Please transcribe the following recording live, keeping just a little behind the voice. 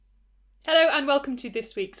Hello and welcome to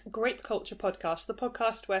this week's Grape Culture Podcast, the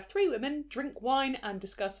podcast where three women drink wine and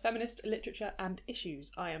discuss feminist literature and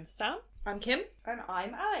issues. I am Sam. I'm Kim. And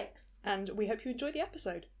I'm Alex. And we hope you enjoy the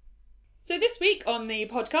episode. So this week on the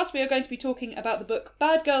podcast we are going to be talking about the book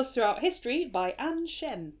Bad Girls Throughout History by Anne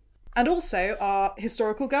Shen. And also our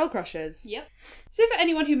historical girl crushes. Yep. So for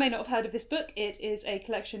anyone who may not have heard of this book, it is a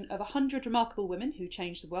collection of 100 remarkable women who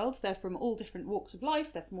changed the world. They're from all different walks of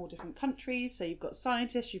life, they're from all different countries. So you've got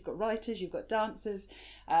scientists, you've got writers, you've got dancers,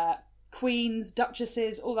 queens,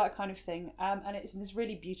 duchesses, all that kind of thing. And it's in this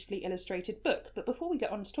really beautifully illustrated book. But before we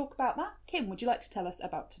get on to talk about that, Kim, would you like to tell us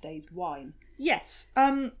about today's wine? Yes.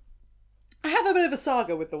 I have a bit of a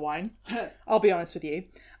saga with the wine, I'll be honest with you.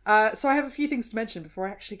 So I have a few things to mention before I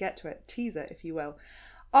actually get to it. Teaser, if you will.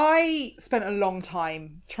 I spent a long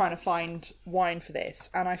time trying to find wine for this,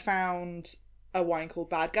 and I found a wine called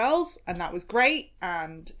Bad Girls, and that was great,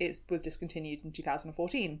 and it was discontinued in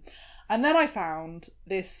 2014. And then I found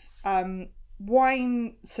this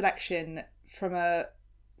wine selection from a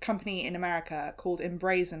company in America called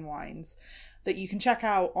Embrazen Wines, that you can check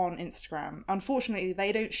out on Instagram. Unfortunately,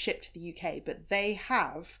 they don't ship to the UK, but they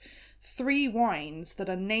have 3 wines that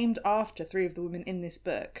are named after 3 of the women in this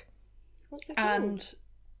book. What's it called? And,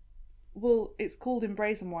 well, it's called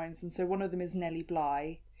Embrazen Wines, and so one of them is Nellie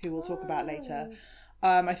Bly, who we'll talk about later.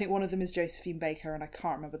 I think one of them is Josephine Baker, and I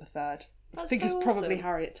can't remember the third. I think it's probably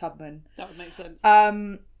Harriet Tubman. That would make sense.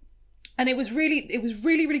 And it was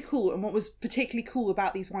really cool. And what was particularly cool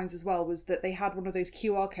about these wines as well was that they had one of those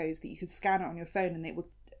QR codes that you could scan it on your phone and it would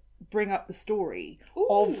bring up the story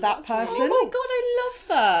of that person. Oh my god, I love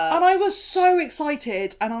that. And I was so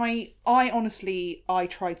excited. And I honestly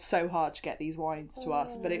tried so hard to get these wines to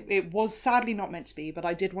us, but it was sadly not meant to be. But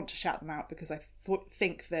I did want to shout them out because I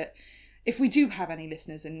think that if we do have any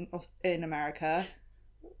listeners in America,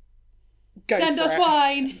 send us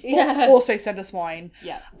wine. Yeah. Also send us wine.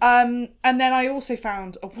 Yeah. And then I also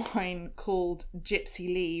found a wine called Gypsy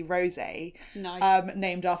Lee Rosé. Nice.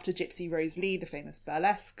 Named after Gypsy Rose Lee, the famous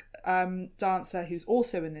burlesque dancer who's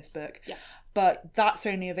also in this book. Yeah. But that's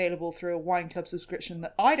only available through a wine club subscription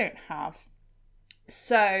that I don't have.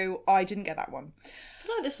 So I didn't get that one. I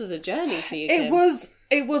feel like this was a journey for you, Kim.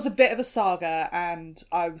 It was a bit of a saga, and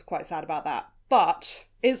I was quite sad about that. But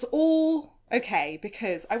it's all okay,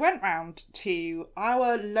 because I went round to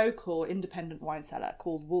our local independent wine cellar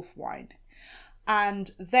called Wolf Wine,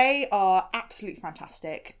 and they are absolutely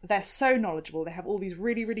fantastic. They're so knowledgeable. They have all these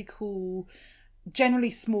really, really cool,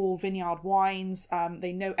 generally small vineyard wines.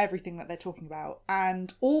 They know everything that they're talking about,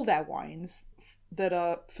 and all their wines that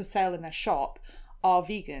are for sale in their shop are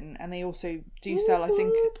vegan, and they also do sell, I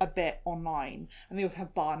think, a bit online, and they also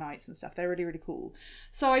have bar nights and stuff. They're really, really cool.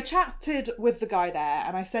 So I chatted with the guy there,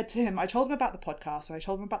 and I said to him, I told him about the podcast, and I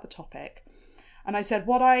told him about the topic, and I said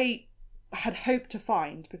what I had hoped to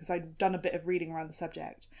find, because I'd done a bit of reading around the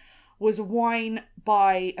subject, was a wine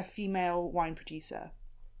by a female wine producer.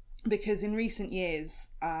 Because in recent years,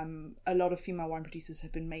 a lot of female wine producers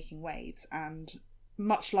have been making waves, and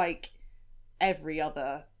much like every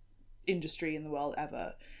other industry in the world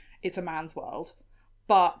ever, it's a man's world,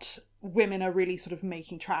 but women are really sort of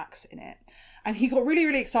making tracks in it. And he got really,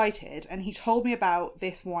 really excited, and he told me about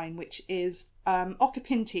this wine, which is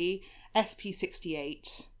Occhipinti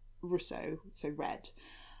SP68 Rosso, so red.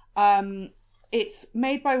 It's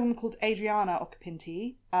made by a woman called Adriana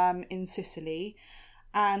Occhipinti in Sicily,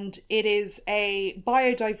 and it is a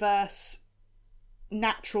biodiverse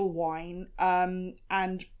natural wine,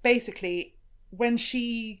 and basically when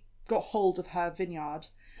she got hold of her vineyard,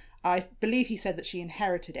 I believe he said that she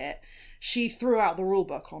inherited it, she threw out the rule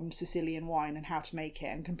book on Sicilian wine and how to make it,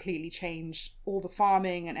 and completely changed all the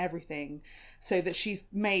farming and everything, so that she's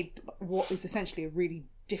made what is essentially a really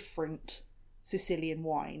different Sicilian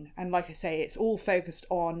wine. And like I say, it's all focused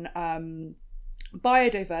on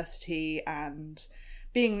biodiversity and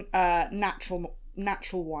being natural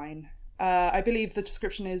wine. I believe the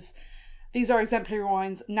description is, these are exemplary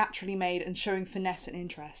wines, naturally made and showing finesse and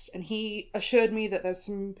interest. And he assured me that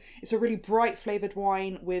it's a really bright flavoured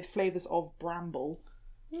wine with flavours of bramble.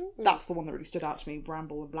 Mm-hmm. That's the one that really stood out to me,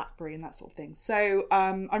 bramble and blackberry and that sort of thing. So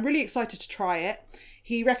I'm really excited to try it.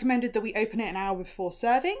 He recommended that we open it an hour before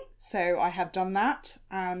serving. So I have done that,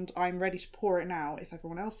 and I'm ready to pour it now if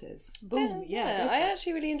everyone else is. Boom, yeah. I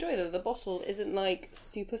actually really enjoy that. The bottle isn't like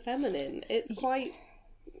super feminine. It's quite,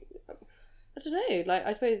 I don't know, like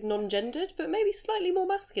I suppose non-gendered, but maybe slightly more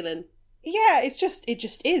masculine. Yeah, it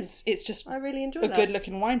just is. It's just I really enjoy a that. good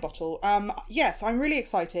looking wine bottle. Yes, I'm really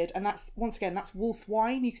excited, and that's Wolf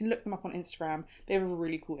Wine. You can look them up on Instagram. They have a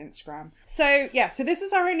really cool Instagram. So this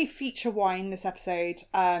is our only feature wine this episode,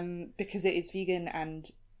 because it is vegan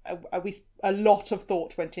and a lot of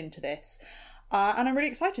thought went into this. And I'm really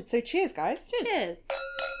excited. So cheers, guys. Cheers.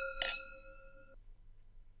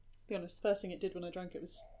 Be honest, the first thing it did when I drank it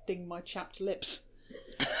was sting my chapped lips.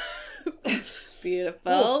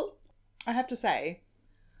 Beautiful. I have to say,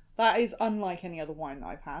 that is unlike any other wine that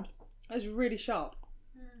I've had. It's really sharp.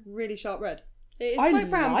 Really sharp red. It is I quite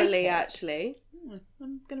like brambly, it. actually.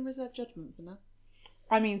 I'm going to reserve judgment for now.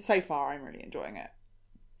 I mean, so far I'm really enjoying it.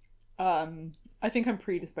 I think I'm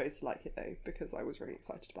predisposed to like it though, because I was really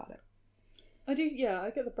excited about it. I do, yeah,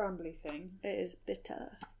 I get the brambly thing. It is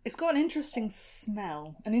bitter. It's got an interesting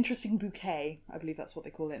smell, an interesting bouquet. I believe that's what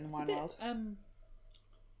they call it in the wine world.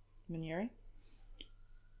 Manuri?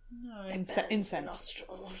 No. Incense.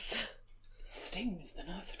 Nostrils. Stings the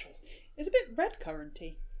nostrils. It's a bit red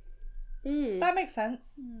curranty. That makes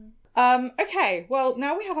sense. Okay, well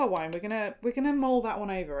now we have our wine. We're gonna mull that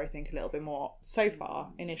one over, I think, a little bit more. So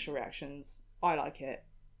far, initial reactions, I like it.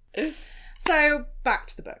 So back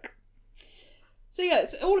to the book. So yeah,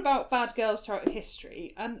 it's all about bad girls throughout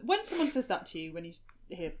history. And when someone says that to you, when you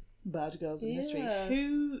hear bad girls in history,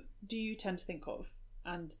 who do you tend to think of?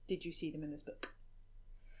 And did you see them in this book?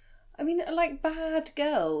 I mean, like, Bad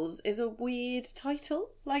Girls is a weird title.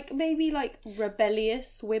 Like, maybe, like,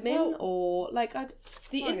 rebellious women, Well, or, like,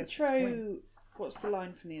 The I guess it's intro... What's the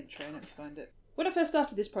line from the intro? Let me find it. When I first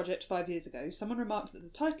started this project 5 years ago, someone remarked that the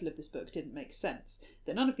title of this book didn't make sense,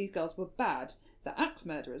 that none of these girls were bad, that axe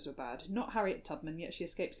murderers were bad, not Harriet Tubman, yet she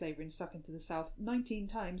escaped slavery and stuck into the South 19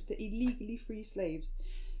 times to illegally free slaves.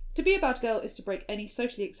 To be a bad girl is to break any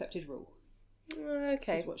socially accepted rule.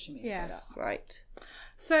 Okay. Is what she means Yeah. by that. Right.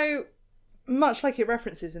 So, much like it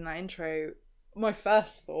references in that intro, my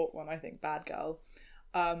first thought when I think bad girl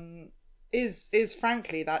is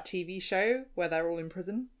frankly that TV show where they're all in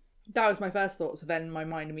prison. That was my first thought, so then my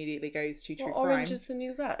mind immediately goes to true crime. Orange is the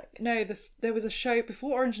New Black? No, there was a show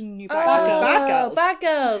before Orange and the New Black. It was Bad Girls. Bad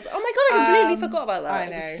Girls. Oh my god, I completely forgot about that. I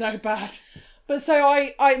know. So bad. But so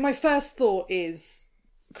I my first thought is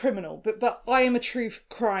criminal, but I am a true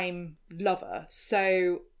crime lover,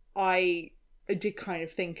 so I did kind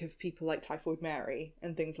of think of people like Typhoid Mary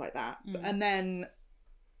and things like that.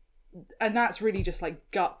 And that's really just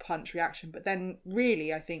like gut punch reaction. But then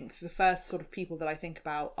really I think the first sort of people that I think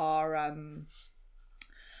about are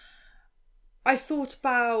I thought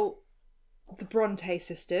about the Bronte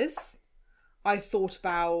sisters, I thought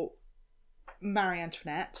about Marie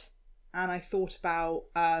Antoinette, and I thought about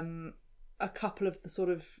a couple of the sort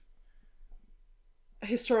of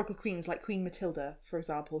historical queens, like Queen Matilda, for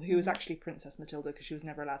example, who was actually Princess Matilda because she was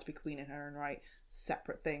never allowed to be queen in her own right,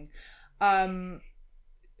 separate thing.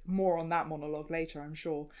 More on that monologue later, I'm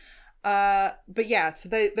sure. But yeah, so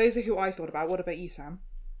those are who I thought about. What about you, Sam?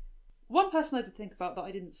 One person I did think about that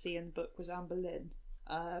I didn't see in the book was Anne Boleyn,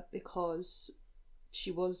 because she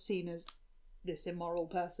was seen as this immoral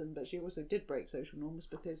person, but she also did break social norms,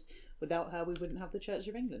 because without her we wouldn't have the Church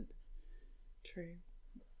of England. True.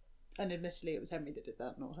 And admittedly, it was Henry that did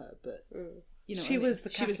that, not her. But you know, She was the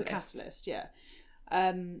catalyst, catalyst. yeah.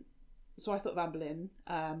 So I thought of Anne Boleyn.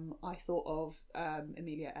 I thought of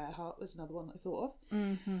Amelia Earhart was another one that I thought of.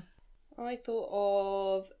 Mm-hmm. I thought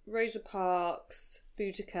of Rosa Parks,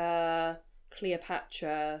 Boudica,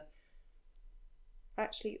 Cleopatra.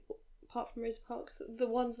 Actually, apart from Rosa Parks, the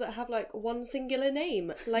ones that have like one singular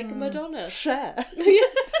name, like Madonna. Cher.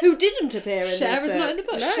 Who didn't appear in Cher this is book. not in the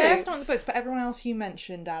book. No. Cher's not in the books, but everyone else you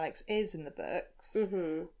mentioned, Alex, is in the books.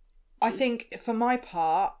 Mm-hmm. I think, for my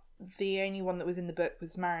part, the only one that was in the book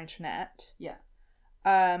was Marie Antoinette. Yeah.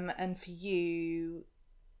 And for you,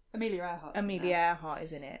 Amelia Earhart. Amelia Earhart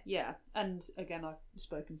is in it. Yeah, and again, I've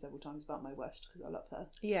spoken several times about Mae West because I love her,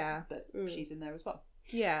 Yeah. but she's in there as well.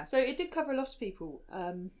 Yeah. So it did cover a lot of people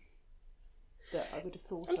that I would have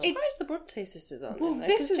thought I'm of. surprised the Bronte sisters aren't Well, in there,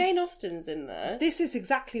 this 'cause is- Jane Austen's in there. This is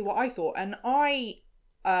exactly what I thought. And I,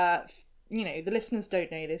 you know, the listeners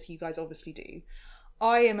don't know this, you guys obviously do.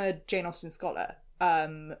 I am a Jane Austen scholar.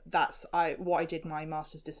 That's what I did my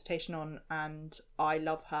master's dissertation on, and I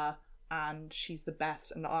love her, and she's the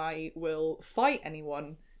best, and I will fight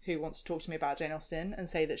anyone who wants to talk to me about Jane Austen and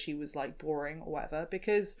say that she was like boring or whatever,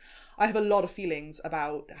 because I have a lot of feelings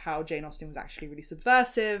about how Jane Austen was actually really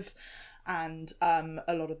subversive, and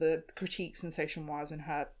a lot of the critiques and social moires in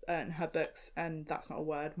her books, and that's not a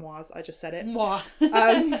word, moires, I just said it. Moi.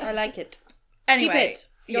 I like it. Anyway, Keep it.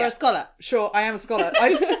 You're yeah. a scholar. Sure, I am a scholar.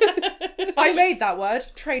 I made that word,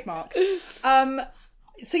 trademark.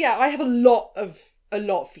 So yeah, I have a lot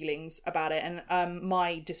of feelings about it, and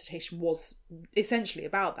my dissertation was essentially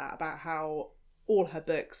about that, about how all her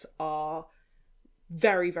books are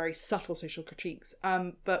very, very subtle social critiques.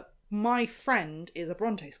 But my friend is a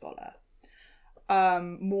Bronte scholar.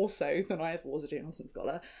 more so than I ever was a Jane Austen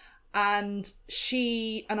scholar. And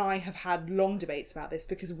she and I have had long debates about this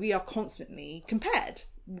because we are constantly compared.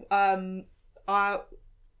 Our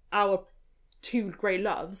two great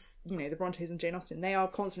loves, you know, the Brontes and Jane Austen, they are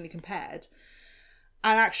constantly compared.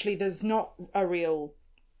 And actually, there's not a real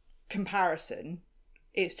comparison.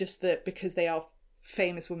 It's just that because they are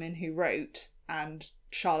famous women who wrote, and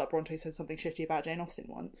Charlotte Bronte said something shitty about Jane Austen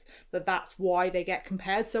once, that's why they get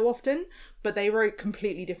compared so often. But they wrote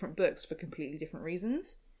completely different books for completely different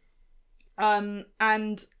reasons. So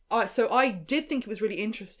I did think it was really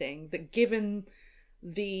interesting that, given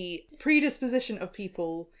the predisposition of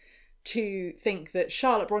people to think that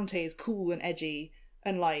Charlotte Bronte is cool and edgy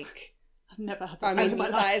and like... I've never had that in my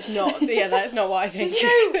life. That is not what I think.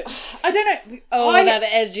 I don't know. That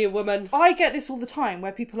edgy woman. I get this all the time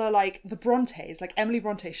where people are like, the Brontes, like Emily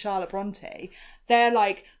Bronte, Charlotte Bronte, they're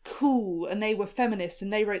like cool and they were feminists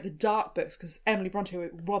and they wrote the dark books because Emily Bronte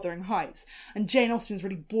wrote Wuthering Heights, and Jane Austen's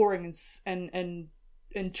really boring and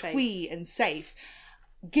twee and safe.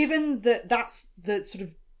 Given that that's the sort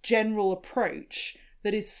of general approach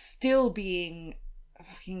that is still being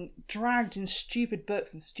fucking dragged in stupid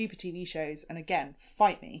books and stupid TV shows, and again,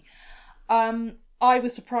 fight me. I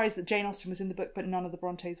was surprised that Jane Austen was in the book, but none of the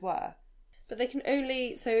Brontes were. But they can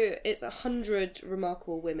only... So it's 100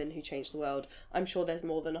 remarkable women who changed the world. I'm sure there's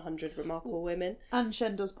more than 100 remarkable women. And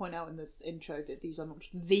Shen does point out in the intro that these are not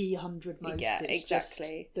the 100 most. Yeah, it's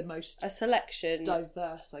exactly. Just the most... A selection...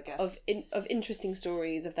 diverse, I guess. Of interesting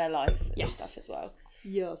stories of their life and stuff as well.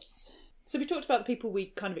 Yes. So we talked about the people we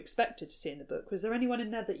kind of expected to see in the book. Was there anyone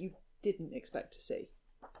in there that you didn't expect to see?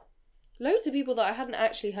 Loads of people that I hadn't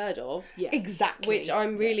actually heard of. Yeah. Exactly. Which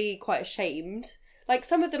I'm really quite ashamed. Like,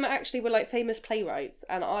 some of them actually were like famous playwrights,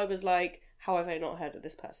 and I was like, how have I not heard of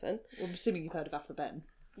this person? Well, I'm assuming you've heard of Aphra Behn.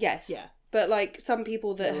 Yes. Yeah. But like some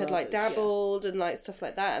people that There had were like others, dabbled and like stuff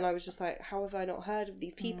like that, and I was just like, how have I not heard of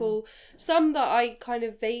these people? Some that I kind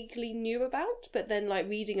of vaguely knew about, but then like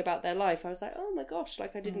reading about their life, I was like, oh my gosh,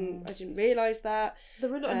 like I didn't realise that. There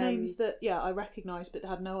were a lot of names that I recognised but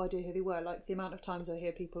had no idea who they were. Like the amount of times I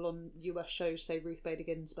hear people on US shows say Ruth Bader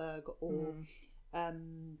Ginsburg or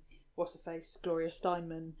what's her face, Gloria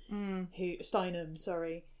Steinem,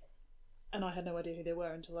 sorry, and I had no idea who they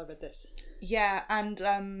were until I read this. Yeah,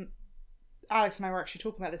 and Alex and I were actually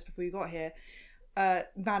talking about this before you got here.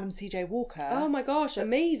 Madam C.J. Walker. Oh my gosh,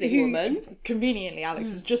 amazing woman. Conveniently,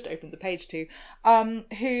 Alex has just opened the page to.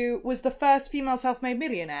 Who was the first female self-made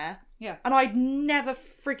millionaire. Yeah. And I'd never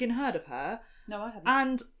friggin' heard of her. No, I haven't.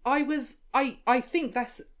 And I think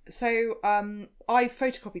that's... So, I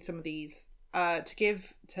photocopied some of these to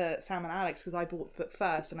give to Sam and Alex because I bought the book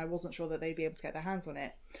first and I wasn't sure that they'd be able to get their hands on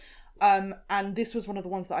it. And this was one of the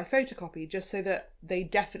ones that I photocopied just so that they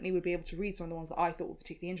definitely would be able to read some of the ones that I thought were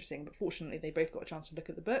particularly interesting. But fortunately, they both got a chance to look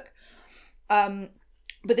at the book.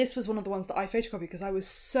 But this was one of the ones that I photocopied because I was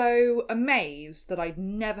so amazed that I'd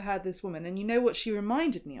never heard this woman. And you know what she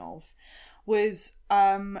reminded me of was,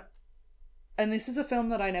 and this is a film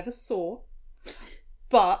that I never saw,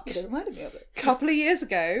 but It reminded me of it. a couple of years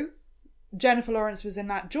ago, Jennifer Lawrence was in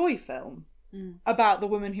that Joy film about the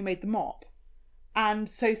woman who made the mop. And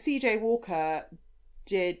so C.J. Walker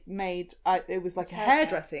made it was like a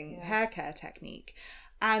hairdressing, hair care technique.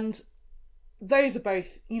 And those are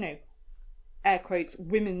both, you know, air quotes,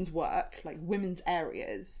 women's work, like women's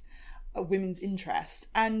areas, women's interest.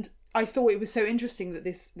 And I thought it was so interesting that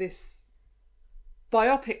this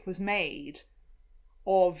biopic was made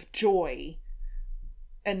of Joy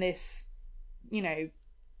and this, you know,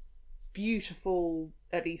 beautiful,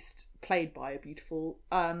 at least played by a beautiful,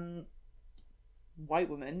 white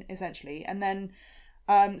woman essentially, and then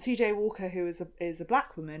C.J. Walker, who is a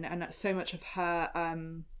black woman, and so much of her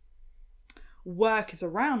work is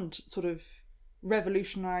around sort of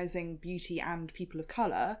revolutionising beauty and people of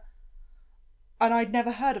colour, and I'd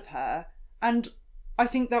never heard of her. And I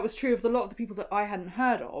think that was true of a lot of the people that I hadn't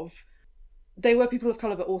heard of. They were people of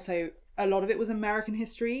colour, but also a lot of it was American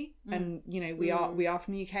history, and you know, we are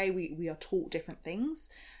from the UK, we are taught different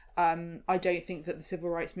things. I don't think that the civil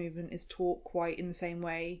rights movement is taught quite in the same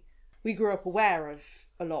way. We grew up aware of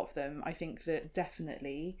a lot of them. I think that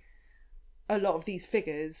definitely a lot of these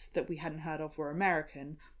figures that we hadn't heard of were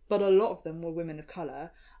American, but a lot of them were women of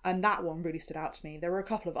colour, and that one really stood out to me. There were a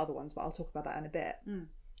couple of other ones, but I'll talk about that in a bit.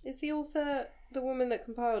 Is the author, the woman that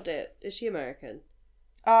compiled it, is she American?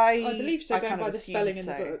 I believe so, I going kind of by the assumed spelling in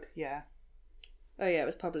so. the book. Yeah. Oh yeah, it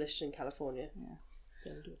was published in California.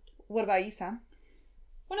 Yeah. What about you, Sam?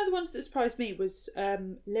 One of the ones that surprised me was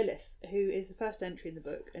Lilith, who is the first entry in the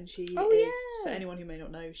book, and she is, for anyone who may not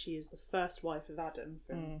know, she is the first wife of Adam.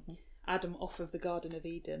 Adam off of the Garden of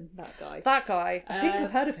Eden. That guy. That guy. I think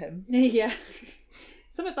I've heard of him. Yeah.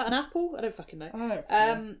 Something about an apple? I don't fucking know.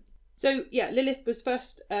 Oh, So, yeah, Lilith was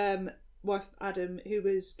first wife of Adam, who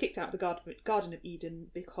was kicked out of the Garden of Eden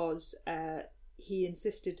because he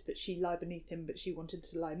insisted that she lie beneath him, but she wanted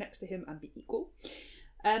to lie next to him and be equal.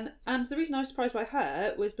 And the reason I was surprised by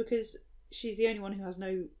her was because she's the only one who has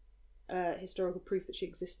no historical proof that she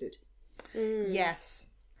existed. Yes.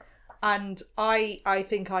 And I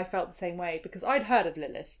think I felt the same way because I'd heard of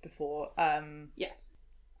Lilith before. Yeah.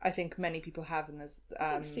 I think many people have, and there's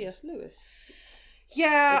C.S. Lewis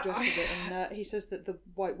yeah, addresses it, and he says that the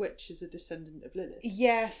White Witch is a descendant of Lilith.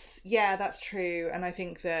 Yes, yeah, that's true. And I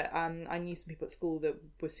think that I knew some people at school that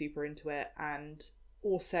were super into it, and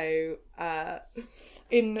also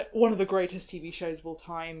in one of the greatest TV shows of all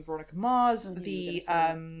time, Veronica Mars, the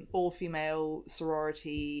all-female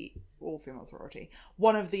sorority,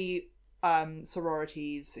 one of the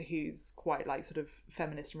sororities who's quite like sort of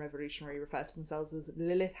feminist and revolutionary refer to themselves as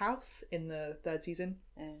Lilith House in the third season.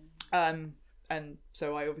 And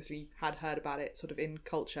so I obviously had heard about it sort of in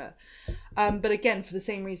culture. But again, for the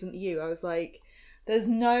same reason that you, I was like, there's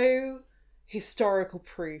no historical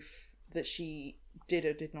proof that she did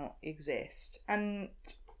or did not exist. And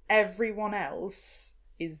everyone else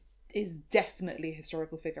is definitely a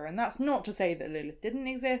historical figure. And that's not to say that Lilith didn't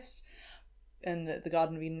exist and that the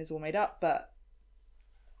Garden of Eden is all made up, but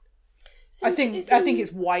so I think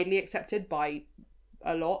it's widely accepted by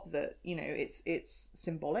a lot that, you know, it's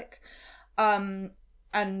symbolic. And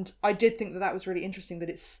I did think that was really interesting that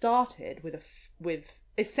it started with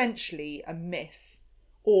essentially a myth,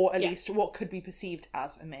 or at least what could be perceived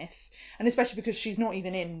as a myth, and especially because she's not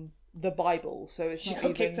even in the Bible, so she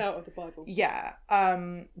got kicked out of the Bible. Yeah.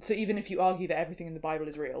 So even if you argue that everything in the Bible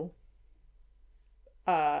is real,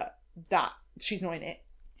 that she's not in it.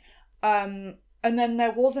 And then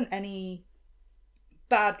there wasn't any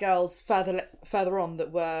bad girls further on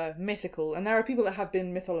that were mythical, and there are people that have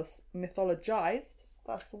been mythologized.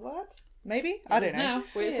 That's the word, maybe. I don't know. Now.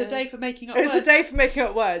 Well, it's a day for making up. It's a day for making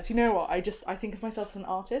up words. You know what? I think of myself as an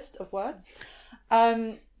artist of words.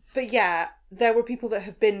 But yeah, there were people that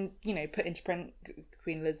have been, you know, put into print.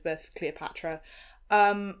 Queen Elizabeth, Cleopatra,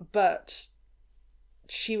 but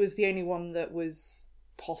she was the only one that was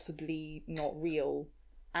possibly not real.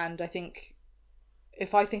 And I think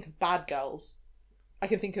if I think of bad girls, I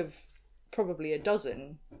can think of probably a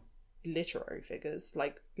dozen literary figures,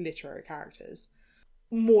 like literary characters,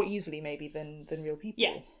 more easily maybe than real people.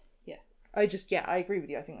 Yeah. I agree with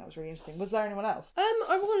you. I think that was really interesting. Was there anyone else?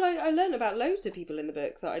 I learned about loads of people in the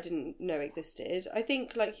book that I didn't know existed. I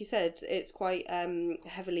think, like you said, it's quite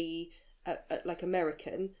heavily like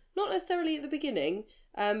American. Not necessarily at the beginning,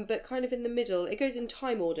 but kind of in the middle. It goes in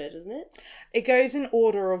time order, doesn't it? It goes in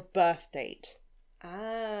order of birth date.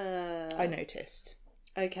 I noticed.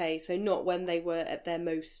 Okay, so not when they were at their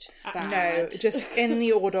most bad. No, just in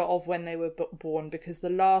the order of when they were born, because the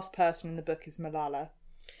last person in the book is Malala.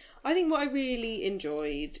 I think what I really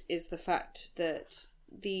enjoyed is the fact that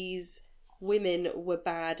these women were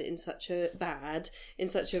bad in such a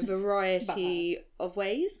variety of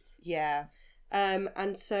ways. Yeah.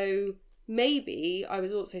 And so maybe I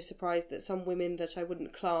was also surprised that some women that I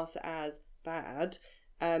wouldn't class as bad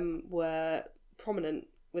were prominent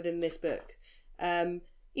within this book.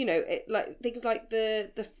 You know, like things like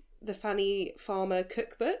the Fanny Farmer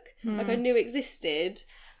cookbook, like I knew existed,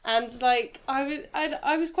 and like I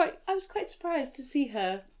was quite surprised to see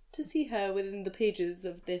her within the pages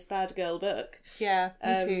of this bad girl book. Yeah,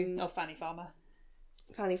 me too. Oh, Fanny Farmer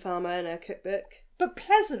and her cookbook, but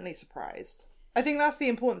pleasantly surprised. I think that's the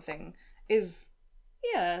important thing. Is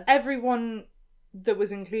everyone that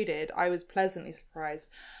was included, I was pleasantly surprised,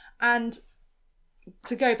 and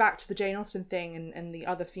to go back to the Jane Austen thing and the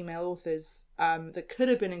other female authors that could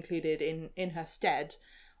have been included in her stead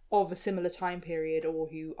of a similar time period, or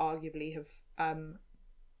who arguably have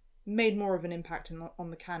made more of an impact on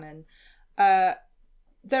the canon. There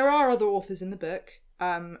are other authors in the book,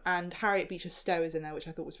 and Harriet Beecher Stowe is in there, which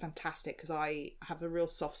I thought was fantastic because I have a real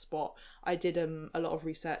soft spot. I did a lot of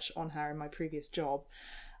research on her in my previous job,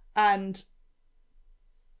 and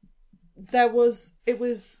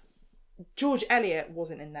George Eliot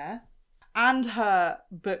wasn't in there, and her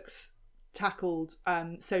books tackled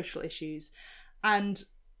social issues. And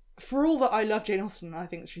for all that I love Jane Austen, and I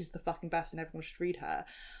think she's the fucking best and everyone should read her,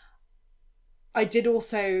 I did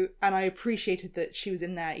also, and I appreciated that she was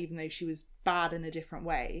in there even though she was bad in a different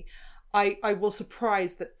way. I was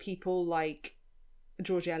surprised that people like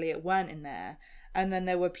George Eliot weren't in there. And then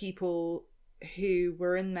there were people who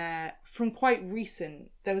were in there from quite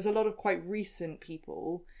recent, there was a lot of quite recent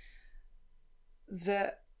people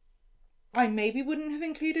that I maybe wouldn't have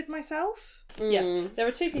included myself. Yes, there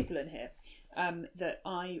are two people in here that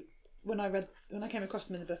when I came across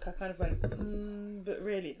them in the book, I kind of went, but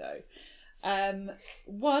really though.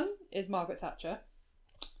 One is Margaret Thatcher,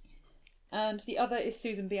 and the other is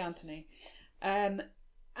Susan B. Anthony, and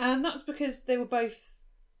that's because they were both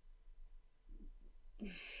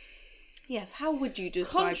Yes, how would you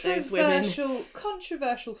describe those women?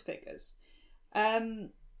 Controversial figures.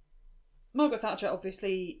 Margaret Thatcher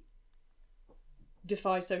obviously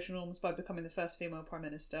defied social norms by becoming the first female prime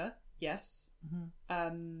minister. Yes,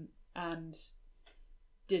 and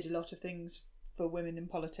did a lot of things for women in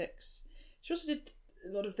politics. She also did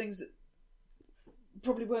a lot of things that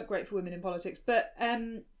probably weren't great for women in politics, but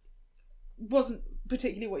wasn't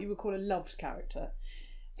particularly what you would call a loved character.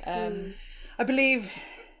 I believe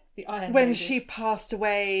the Iron when Lady. she passed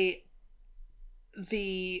away,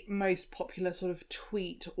 the most popular sort of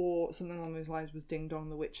tweet or something along those lines was "Ding dong,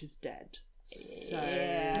 the witch is dead." So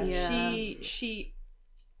Yeah. She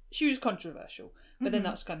was controversial, but then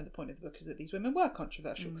that's kind of the point of the book, is that these women were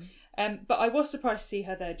controversial. But I was surprised to see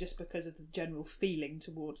her there just because of the general feeling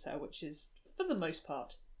towards her, which is, for the most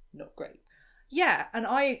part, not great. yeah, and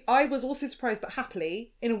I was also surprised, but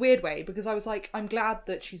happily, in a weird way, because I was like, I'm glad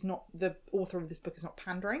that she's not, the author of this book is not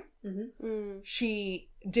pandering. She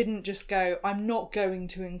didn't just go, I'm not going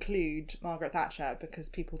to include Margaret Thatcher because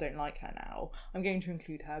people don't like her now. I'm going to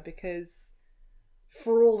include her because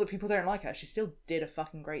for all that people don't like her, she still did a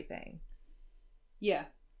fucking great thing. Yeah.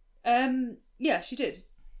 Yeah, she did.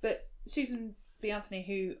 But Susan B. Anthony,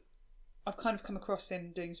 who I've kind of come across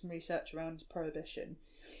in doing some research around prohibition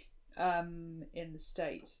in the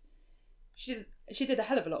States, she did a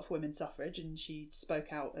hell of a lot for women's suffrage, and she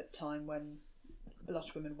spoke out at a time when a lot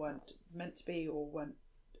of women weren't meant to be, or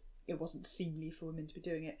it wasn't seemly for women to be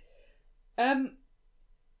doing it.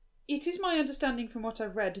 It is my understanding from what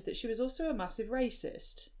I've read that she was also a massive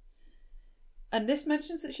racist. And this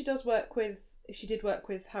mentions that she did work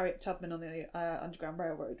with Harriet Tubman on the Underground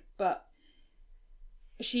Railroad, but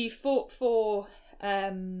she fought for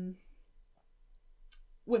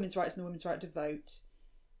women's rights and the women's right to vote,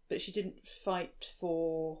 but she didn't fight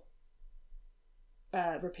for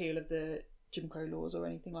repeal of the Jim Crow laws or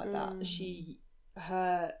anything like that.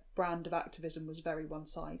 Her brand of activism was very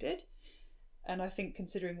one-sided. And I think,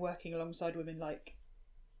 considering working alongside women like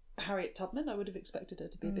Harriet Tubman, I would have expected her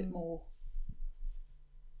to be a bit more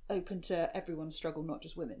open to everyone's struggle, not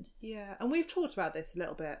just women. Yeah, and we've talked about this a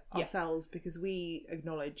little bit ourselves because we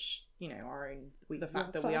acknowledge, our own, the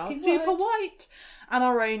fact that we are super white and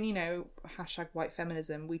our own, #white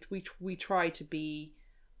feminism. We try to be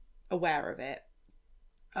aware of it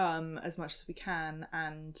as much as we can,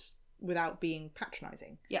 and without being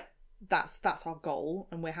patronising. Yeah. That's our goal,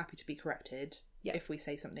 and we're happy to be corrected if we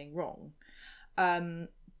say something wrong.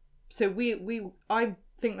 So I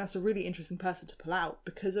think that's a really interesting person to pull out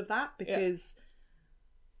because of that, because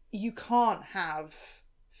you can't have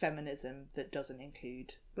feminism that doesn't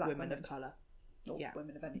include women of colour. Or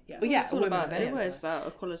women of any. Yeah. Well, yeah, It's all women about of any. anyway. It's about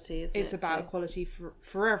equality, isn't it? It's about equality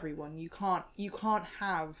for everyone. You can't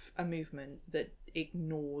have a movement that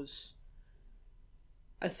ignores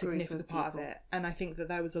a significant part of it. And I think that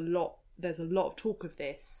there's a lot of talk of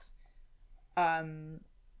this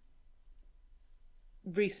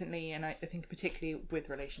recently, and I think particularly with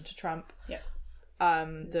relation to Trump. Yeah.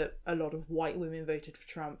 That a lot of white women voted for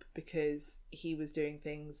Trump because he was doing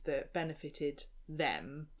things that benefited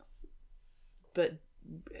them, but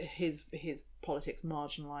his politics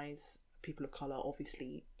marginalise people of colour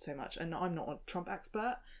obviously so much. And I'm not a Trump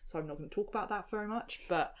expert, so I'm not going to talk about that very much,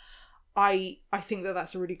 but I think that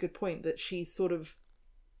that's a really good point, that she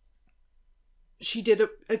did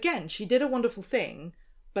a wonderful thing,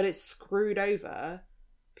 but it screwed over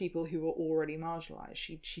people who were already marginalised.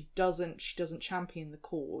 She doesn't champion the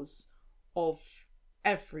cause of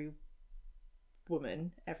every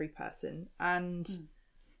woman, every person, and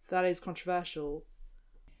that is controversial.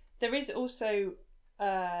 There is also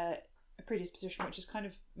a predisposition, which is kind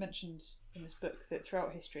of mentioned in this book, that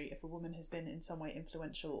throughout history, if a woman has been in some way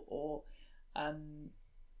influential or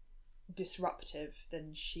disruptive,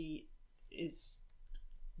 then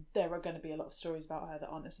there are going to be a lot of stories about her that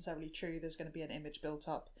aren't necessarily true. There's going to be an image built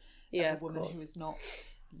up of a woman who is not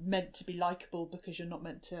meant to be likeable, because you're not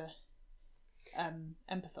meant to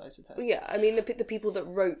empathise with her. Yeah, I mean, the people that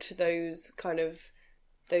wrote those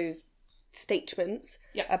statements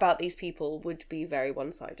about these people would be very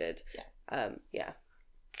one-sided.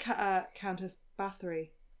 Countess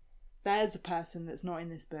Bathory, there's a person that's not in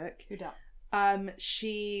this book. Who dat?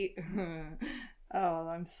 She oh,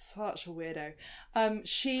 I'm such a weirdo.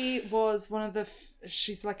 She was one of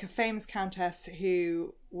she's like a famous countess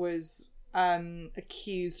who was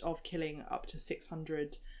accused of killing up to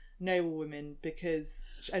 600 noble women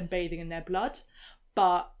and bathing in their blood,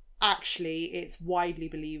 but actually it's widely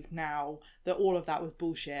believed now that all of that was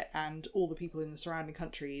bullshit, and all the people in the surrounding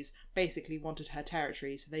countries basically wanted her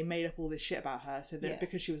territory, so they made up all this shit about her, so that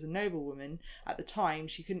because she was a noblewoman at the time,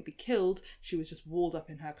 she couldn't be killed, she was just walled up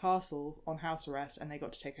in her castle on house arrest, and they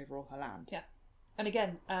got to take over all her land. Yeah. And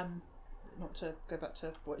again, not to go back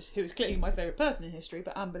to who was clearly my favourite person in history,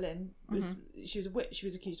 but Anne Boleyn was she was a witch. She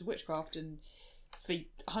was accused of witchcraft and for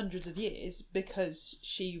hundreds of years because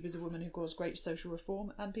she was a woman who caused great social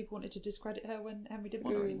reform, and people wanted to discredit her when Henry didn't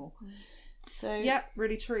want her anymore. So yeah,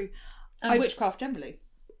 really true. And witchcraft generally.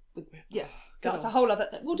 Yeah, that's a whole other.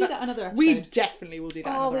 We'll do that another episode. We definitely will do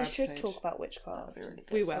that. Oh, another we episode. should talk about witchcraft. That'd be really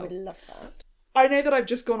good. We will. I would love that. I know that I've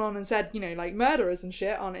just gone on and said, like murderers and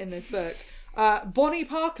shit aren't in this book. Bonnie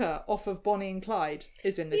Parker off of Bonnie and Clyde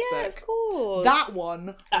is in this book. Yeah, of course. That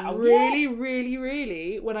one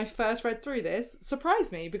really, when I first read through this,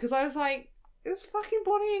 surprised me because I was like, it's fucking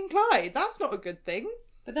Bonnie and Clyde. That's not a good thing.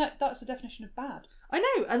 But that's the definition of bad. I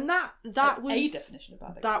know, and that was a definition of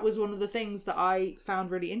bad. That was one of the things that I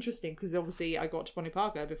found really interesting because obviously I got to Bonnie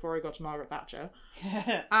Parker before I got to Margaret Thatcher.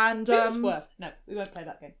 And it's worse. No, we won't play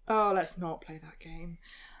that game. Oh, let's not play that game.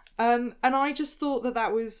 And I just thought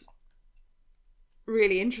that was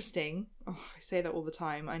really interesting. Oh, I say that all the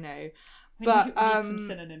time, I know. But we need some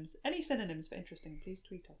synonyms. Any synonyms for interesting, please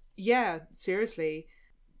tweet us. Yeah, seriously.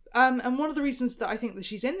 And one of the reasons that I think that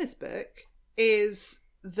she's in this book is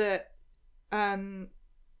that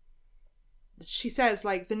she says,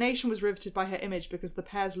 like, the nation was riveted by her image because the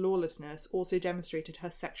pair's lawlessness also demonstrated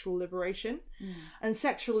her sexual liberation. And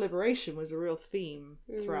sexual liberation was a real theme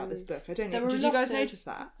throughout this book. I don't know, did you guys notice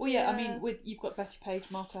that? Well, yeah, I mean, you've got Betty Page,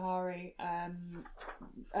 Mata Hari,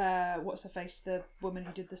 what's her face, the woman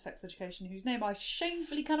who did the sex education, whose name I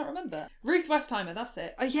shamefully cannot remember. Ruth Westheimer, that's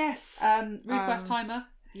it. Yes. Ruth Westheimer.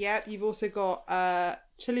 Yeah, you've also got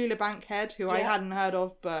Tallulah Bankhead, who I hadn't heard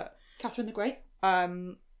of, but Catherine the Great.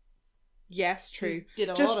 Yes, true. Did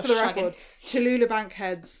a Just lot for the of record, Tallulah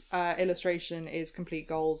Bankhead's illustration is complete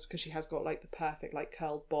goals because she has got like the perfect like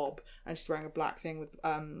curled bob, and she's wearing a black thing with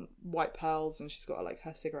white pearls, and she's got like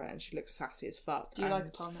her cigarette, and she looks sassy as fuck. Do you like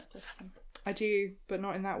a pearl necklace? I do, but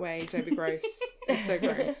not in that way. Don't be gross. It's so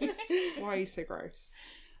gross. Why are you so gross?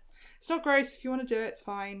 It's not gross. If you want to do it, it's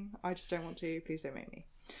fine. I just don't want to. Please don't make me.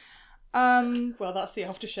 Well, that's the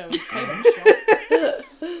after show entertainment show.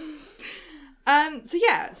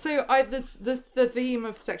 So the theme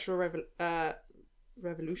of sexual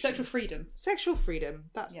revolution, sexual freedom.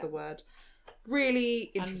 That's the word.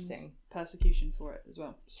 Really interesting. And persecution for it as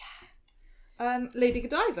well. Yeah. Lady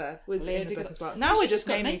Godiva was in the book as well. Now we're just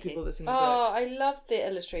naming people that's in the book. Oh, I love the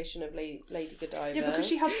illustration of Lady Godiva. Yeah, because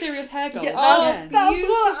she has serious hair goals. Yeah, that's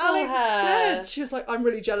what Alex said. She was like, I'm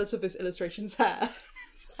really jealous of this illustration's hair.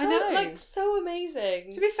 I know, like so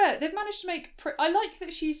amazing. To be fair, they've managed to make. I like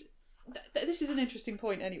that she's. This is an interesting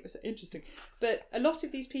point. Anyway, interesting, but a lot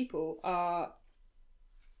of these people are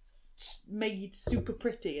made super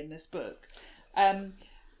pretty in this book.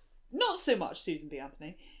 Not so much Susan B.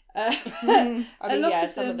 Anthony. I mean,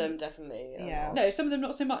 some of them definitely. Yeah. No, some of them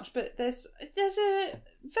not so much. But there's a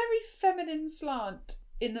very feminine slant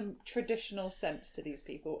in the traditional sense to these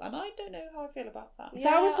people, and I don't know how I feel about that.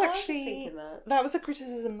 Yeah, that was actually thinking that. That was a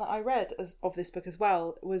criticism that I read of this book as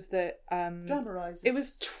well. Was that glamorizes? It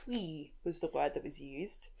was twee was the word that was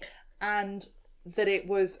used, and that it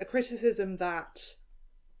was a criticism that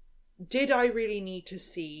did I really need to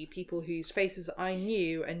see people whose faces I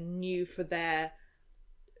knew and knew for their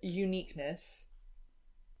uniqueness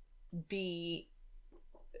be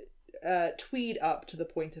tweed up to the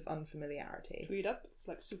point of unfamiliarity. Tweed up? It's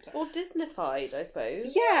like suit up. Or Disneyfied, I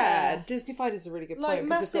suppose. Yeah, Disneyfied is a really good Like point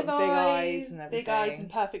because they've got big eyes and everything. Big eyes and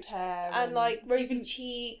perfect hair. And like rosy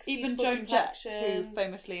cheeks. Even Joan Jett, who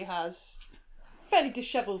famously has fairly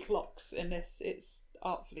dishevelled locks in this. It's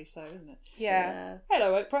artfully so, isn't it? Yeah.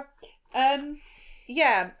 Hello, Oprah.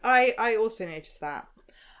 Yeah, I also noticed that.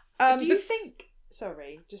 Do you think...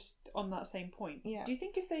 Sorry, just on that same point. Yeah. Do you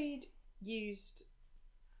think if they'd used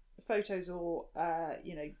photos or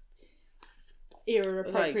era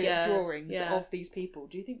appropriate drawings of these people,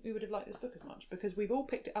 do you think we would have liked this book as much? Because we've all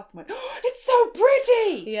picked it up and went, oh, it's so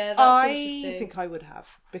pretty. Yeah, that's interesting. I think I would have,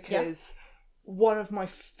 because one of my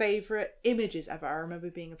favourite images ever, I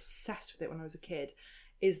remember being obsessed with it when I was a kid,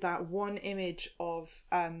 is that one image of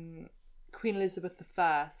Queen Elizabeth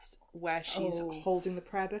I where she's holding the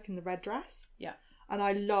prayer book in the red dress. Yeah. And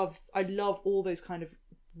I love all those kind of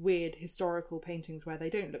weird historical paintings where they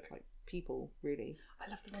don't look like people, really. I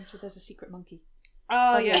love the ones where there's a secret monkey.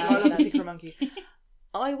 Oh yeah, I love the secret monkey.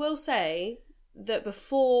 I will say that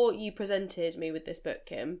before you presented me with this book,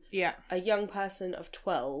 Kim, Yeah. a young person of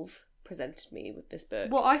 12 presented me with this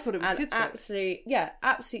book. Well, I thought it was a And kids' book.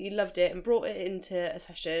 absolutely loved it and brought it into a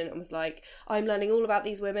session and was like, I'm learning all about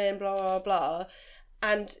these women, blah, blah, blah.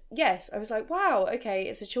 And yes, I was like, wow, okay,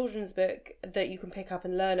 it's a children's book that you can pick up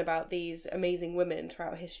and learn about these amazing women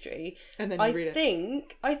throughout history. And then you read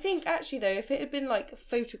it. I think actually though, if it had been like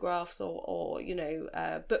photographs or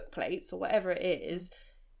book plates or whatever it is,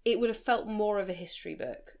 it would have felt more of a history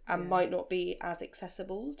book and might not be as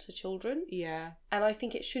accessible to children. Yeah. And I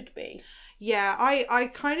think it should be. Yeah, I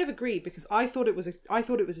kind of agree, because I thought it was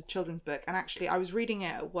a children's book, and actually I was reading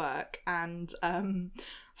it at work, and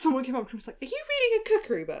someone came up to me and was like, "Are you reading a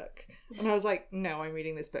cookery book?" And I was like, "No, I'm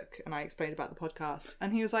reading this book," and I explained about the podcast,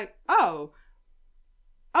 and he was like, "Oh,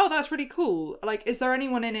 that's really cool. Like, is there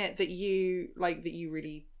anyone in it that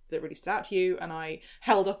really stood out to you?" And I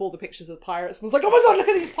held up all the pictures of the pirates and was like, "Oh my god, look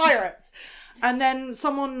at these pirates!" And then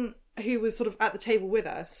someone who was sort of at the table with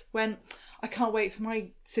us went, "I can't wait for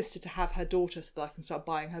my sister to have her daughter so that I can start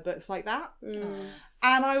buying her books like that."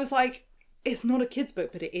 And I was like, it's not a kid's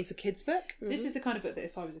book, but it is a kid's book. This is the kind of book that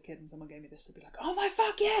if I was a kid and someone gave me this, I'd be like, "Oh my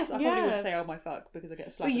fuck, yes!" I probably wouldn't say "oh my fuck" because I get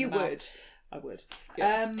a slap But in you the mouth. would. I would.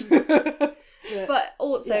 Yeah. But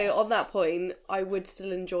also on that point, I would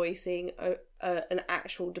still enjoy seeing an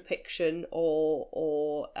actual depiction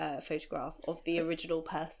or a photograph of the original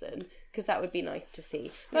person, because that would be nice to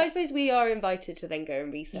see. But I suppose we are invited to then go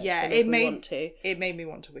and research them if we want to. It made me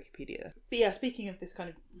want to Wikipedia. But yeah, speaking of this kind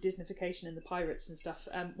of Disneyfication and the pirates and stuff,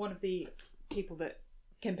 one of the people that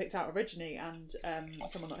Kim picked out originally, and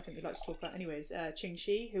someone that I think we'd like to talk about anyways, Qing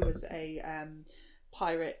Shi, who was a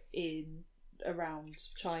pirate in around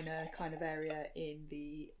China kind of area in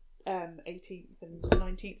the 18th and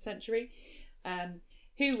 19th century,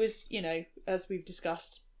 who was, as we've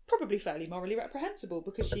discussed, probably fairly morally reprehensible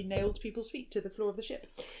because she nailed people's feet to the floor of the ship.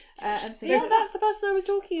 And things like that. That's the person I was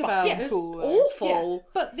talking about. Yeah, It was cool, awful. Yeah,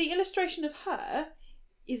 but the illustration of her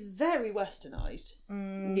is very westernised.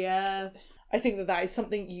 Yeah. I think that is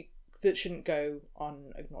something that shouldn't go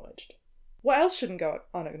unacknowledged. What else shouldn't go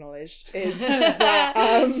unacknowledged is that...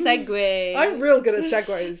 Segue. I'm real good at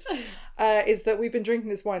segues. Is that we've been drinking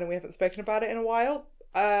this wine and we haven't spoken about it in a while.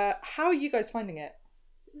 How are you guys finding it?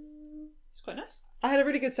 It's quite nice. I had a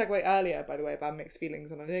really good segue earlier, by the way, about mixed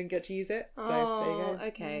feelings, and I didn't get to use it. So there you go.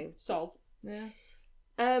 Okay. Salt. Yeah.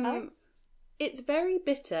 Alex? It's very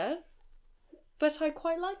bitter, but I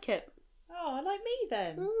quite like it. Oh, like me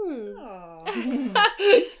then. Oh.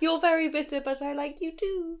 You're very bitter, but I like you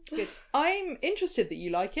too. Good. I'm interested that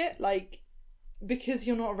you like it, because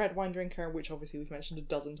you're not a red wine drinker, which obviously we've mentioned a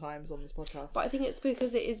dozen times on this podcast. But I think it's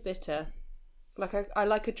because it is bitter. Like I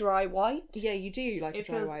like a dry white. Yeah, you do like It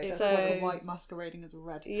a dry feels, white. it So- feels like a white masquerading as a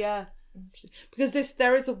red. Yeah. Because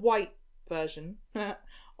there is a white version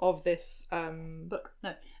of this. Book.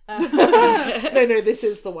 No. No, this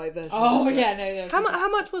is the white version. Oh, yeah, no. How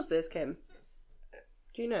much was this, Kim?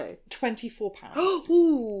 Do you know? £24.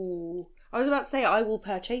 Ooh. I was about to say I will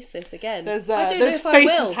purchase this again. There's I don't there's know if I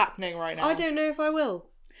faces will. happening right now. I don't know if I will.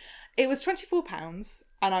 It was £24,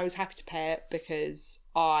 and I was happy to pay it because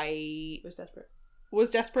I was desperate. was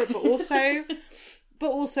desperate, but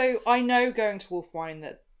also I know going to Wolf Wine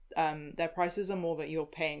that their prices are more than you're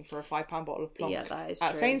paying for a £5 bottle of Plonk Yeah, that is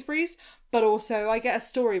at true. Sainsbury's. But also I get a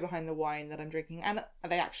story behind the wine that I'm drinking, and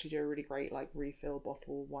they actually do a really great refill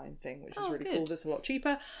bottle wine thing, which is really cool. Good. That's a lot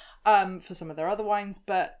cheaper for some of their other wines.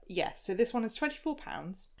 But yes, so this one is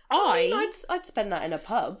 £24. I'd spend that in a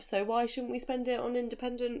pub, so why shouldn't we spend it on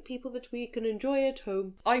independent people that we can enjoy at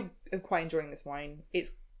home? I am quite enjoying this wine.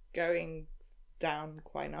 It's going down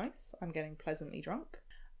quite nice. I'm getting pleasantly drunk.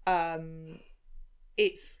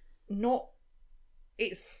 It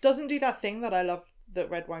doesn't do that thing that I love that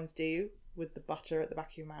red wines do with the butter at the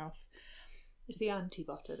back of your mouth. It's the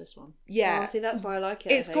anti-butter, this one. Yeah. Oh, see, that's why I like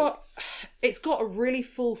it. It's got a really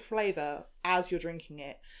full flavour as you're drinking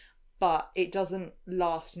it, but it doesn't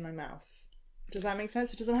last in my mouth. Does that make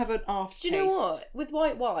sense? It doesn't have an aftertaste. Do you know what? With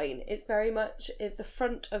white wine, it's very much at the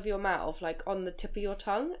front of your mouth, like on the tip of your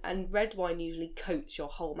tongue, and red wine usually coats your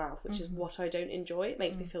whole mouth, which is what I don't enjoy. It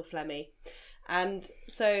makes me feel phlegmy. And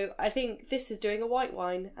so I think this is doing a white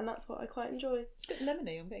wine, and that's what I quite enjoy. It's a bit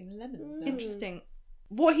lemony. I'm getting lemons now. Interesting.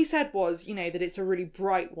 What he said was, that it's a really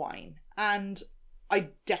bright wine, and I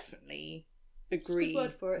definitely agree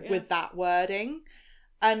word for it, yeah. with that wording.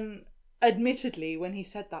 And admittedly, when he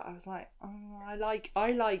said that, I was like, oh, I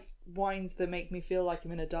like wines that make me feel like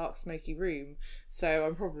I'm in a dark, smoky room. So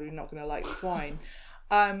I'm probably not going to like this wine.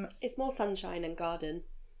 It's more sunshine and garden.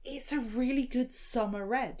 It's a really good summer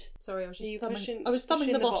red. Sorry, I was just Are you thumbing. pushing- I was thumbing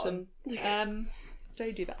pushing the the bottom.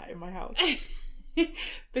 Don't do that in my house.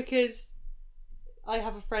 Because I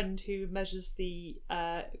have a friend who measures the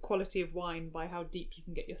quality of wine by how deep you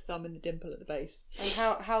can get your thumb in the dimple at the base. And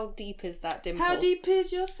how deep is that dimple? How deep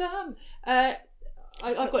is your thumb?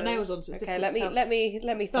 I've got nails on, so it's Okay, difficult let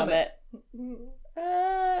me thumb it.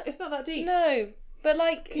 It's not that deep. No, but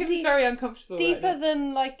like Kim's very uncomfortable. deeper right now.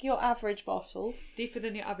 than like your average bottle. Deeper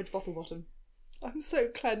than your average bottle bottom. I'm so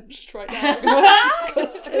clenched right now. It's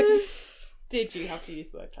disgusting. Did you have to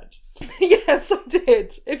use the word clench? Yes, I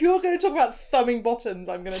did. If you're going to talk about thumbing bottoms,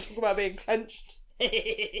 I'm going to talk about being clenched.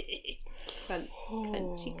 Clenchy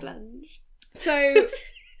clench. So...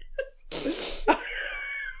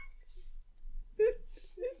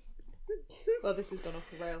 Well, this has gone off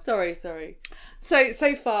the rails. Sorry.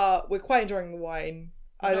 So far, we're quite enjoying the wine.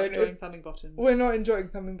 I'm not enjoying thumbing bottoms. We're not enjoying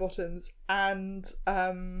thumbing bottoms. And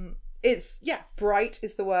it's, bright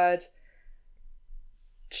is the word.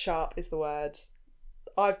 Sharp is the word.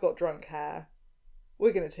 I've got drunk hair.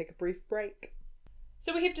 We're going to take a brief break.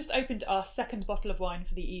 So we have just opened our second bottle of wine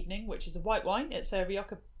for the evening, which is a white wine. It's a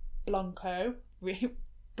Rioja Blanco.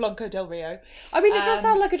 Blanco del Rio. I mean, it does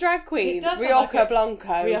sound like a drag queen. It does sound Rioja like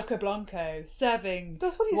Blanco. Rioja Blanco, serving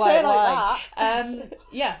That's what you white say like wine. that.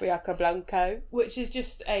 Yes. Rioja Blanco. Which is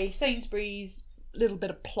just a Sainsbury's little bit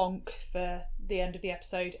of plonk for the end of the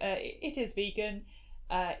episode. It is vegan.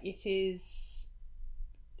 It is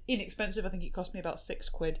inexpensive. I think it cost me about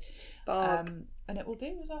 £6. And it will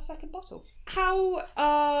do as our second bottle. How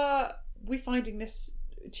are we finding this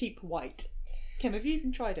cheap white? Kim, have you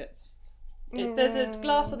even tried it? There's a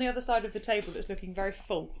glass on the other side of the table that's looking very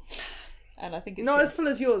full. And I think it's Not good. as full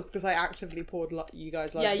as yours, because I actively poured you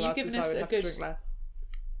guys large you've glasses, given so I us would a have good... to drink less.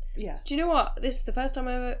 Yeah. Do you know what? This is the first time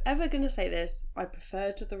I'm ever going to say this. I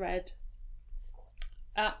prefer to the red.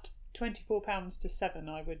 At £24 to £7,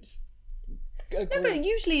 I would agree. No, but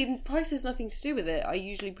usually price has nothing to do with it. I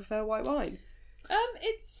usually prefer white wine.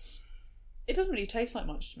 It doesn't really taste like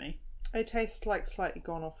much to me. It tastes like slightly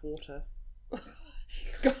gone off water.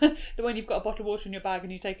 When you've got a bottle of water in your bag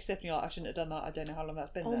and you take a sip and you're like, I shouldn't have done that. I don't know how long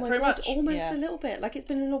that's been Oh there. my Pretty god, much. almost Yeah. a little bit. Like it's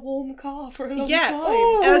been in a warm car for a long Yeah,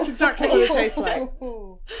 time. that's exactly what it tastes like.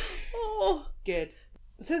 Oh. Good.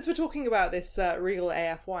 Since we're talking about this Regal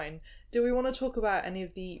AF wine, do we want to talk about any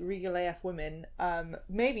of the Regal AF women?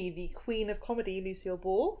 Maybe the Queen of Comedy, Lucille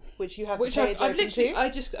Ball, which you have Which the page I've open literally, to. I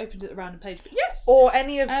just opened a random page, but yes. Or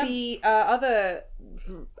any of the other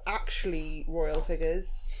actually royal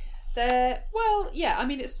figures. I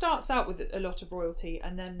mean, it starts out with a lot of royalty,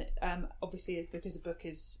 and then obviously because the book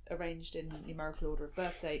is arranged in numerical order of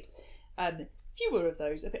birth date, fewer of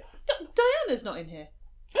those. Diana's not in here.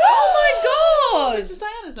 Oh my god! Princess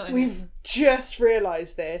Diana's not in here. We've just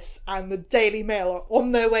realised this, and the Daily Mail are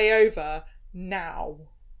on their way over now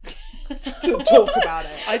to talk about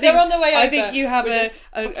it. They're on their way over. I think you have a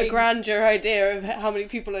fucking- grandeur idea of how many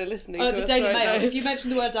people are listening to The us Daily right Mail. now. If you mention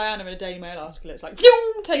the word Diana in a Daily Mail article, it's like,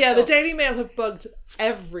 Yeah, the Daily Mail have bugged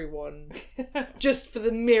everyone just for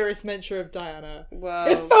the merest mention of Diana. Wow.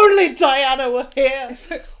 If only Diana were here.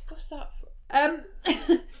 What's that for?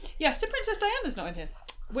 Yeah, so Princess Diana's not in here,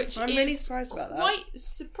 which I'm is really surprised about that. quite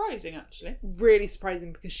surprising, actually. Really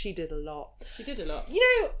surprising because she did a lot. She did a lot. You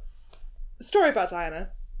know, story about Diana.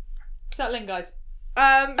 Settle in, guys.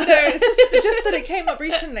 No, it's just that it came up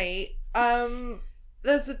recently.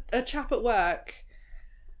 There's a chap at work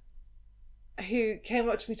who came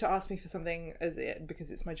up to me to ask me for something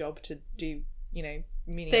because it's my job to do,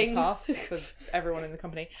 menial Things. tasks for everyone in the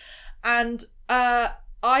company. And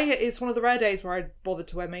it's one of the rare days where I bothered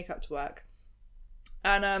to wear makeup to work.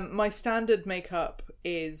 And my standard makeup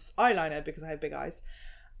is eyeliner because I have big eyes.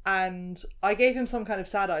 And I gave him some kind of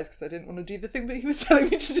sad eyes because I didn't want to do the thing that he was telling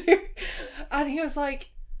me to do. And he was like,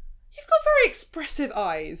 "You've got very expressive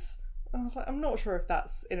eyes." I was like, "I'm not sure if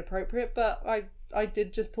that's inappropriate, but I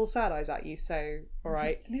did just pull sad eyes at you, so all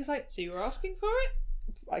right." And he was like, So you were asking for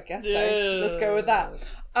it? "I guess so. Let's go with that."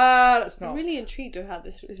 Let's not. I'm really intrigued of how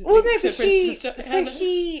this is Well, no, linked to but Princess Diana.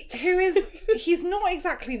 he's not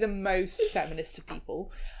exactly the most feminist of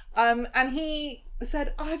people, and he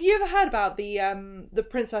said, "Have you ever heard about the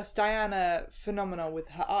Princess Diana phenomena with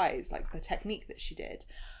her eyes, like the technique that she did?"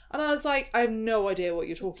 And I was like, "I have no idea what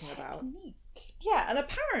you're talking about." Yeah, and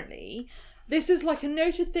apparently this is like a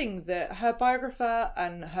noted thing that her biographer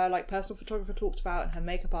and her personal photographer talked about, and her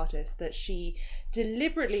makeup artist, that she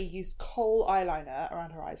deliberately used kohl eyeliner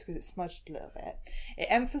around her eyes because it smudged a little bit. It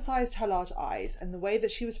emphasised her large eyes, and the way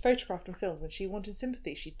that she was photographed and filmed, when she wanted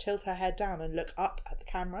sympathy, she'd tilt her head down and look up at the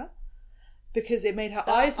camera because it made her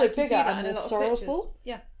eyes look bigger and more sorrowful.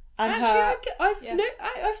 Yeah. And Actually, her...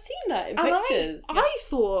 I've seen that in And pictures. I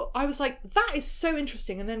thought, I was like, that is so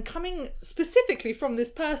interesting. And then coming specifically from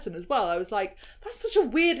this person as well, I was like, that's such a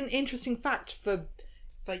weird and interesting fact for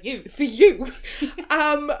you.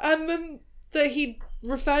 And then that he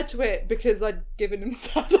referred to it because I'd given him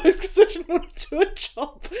sidelines because I didn't want to do a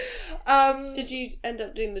job. Did you end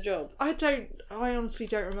up doing the job? I honestly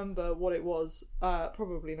don't remember what it was.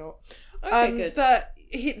 Probably not. Okay, good. But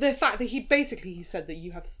the fact that he said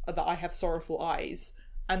that I have sorrowful eyes,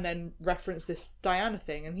 and then referenced this Diana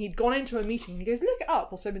thing, and he'd gone into a meeting and he goes, look it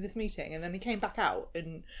up whilst I'm in this meeting, and then he came back out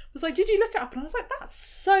and was like, did you look it up? And I was like, that's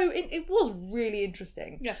so it was really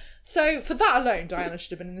interesting. Yeah. So for that alone, Diana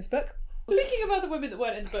should have been in this book. Speaking of other women that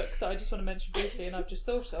weren't in the book that I just want to mention briefly and I've just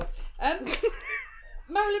thought of,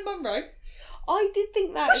 Marilyn Monroe. I did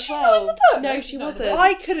think that Was as she well. not in the book? No, No, she she's not in the wasn't.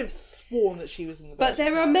 I could have sworn that she was in the book. But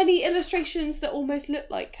there are many illustrations that almost look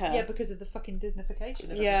like her. Yeah, because of the fucking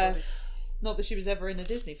Disneyfication of Yeah. everybody. Not that she was ever in a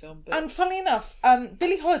Disney film, but... And funnily enough,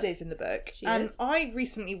 Billie Holiday's in the book. She and is. I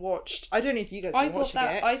recently watched, I don't know if you guys I have been thought watching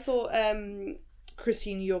that. it, I thought.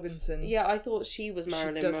 Christine Jorgensen. Yeah, I thought she was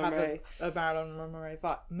Marilyn she does Monroe. have a Marilyn Monroe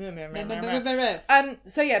Monroe.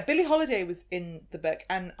 So yeah, Billie Holiday was in the book,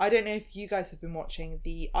 and I don't know if you guys have been watching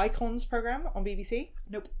the Icons programme on BBC.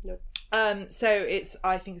 Nope. So it's,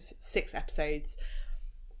 I think it's 6 episodes.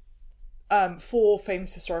 4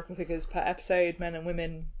 famous historical figures per episode, men and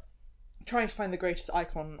women, trying to find the greatest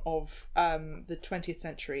icon of the 20th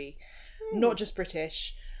century, not just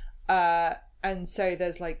British. And so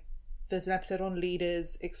there's an episode on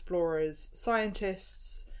leaders, explorers,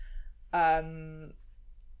 scientists, and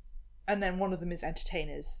then one of them is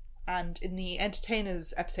entertainers. And in the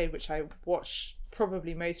entertainers episode, which I watched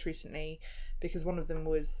probably most recently, because one of them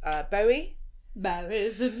was Bowie.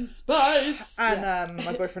 Berries and spice. And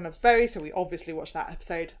my boyfriend loves Bowie, so we obviously watched that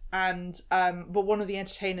episode. And but one of the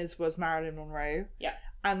entertainers was Marilyn Monroe. Yeah.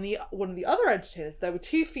 And one of the other entertainers, there were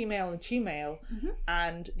 2 female and 2 male, Mm-hmm.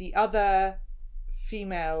 and the other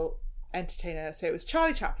female entertainer, so it was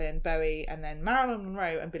Charlie Chaplin, Bowie, and then Marilyn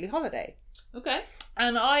Monroe and Billie Holiday. Okay.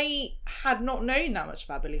 And I had not known that much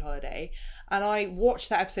about Billie Holiday, and I watched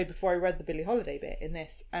that episode before I read the Billie Holiday bit in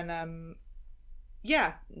this, and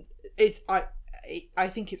yeah, I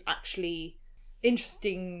think it's actually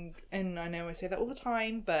interesting, and I know I say that all the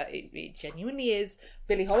time, but it genuinely is.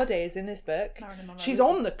 Billie Holiday is in this book. Marilyn Monroe She's is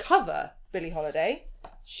on the cover, Billie Holiday.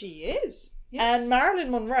 She is. Yes. And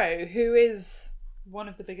Marilyn Monroe, who is one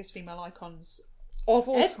of the biggest female icons. of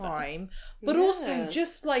all Ever. time, but Yeah. also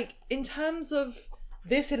just like in terms of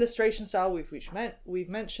this illustration style we've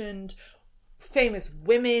mentioned famous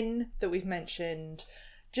women that we've mentioned,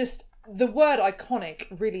 just the word iconic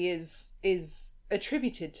really is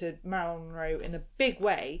attributed to Marilyn Monroe in a big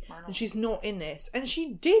way, and she's not in this, and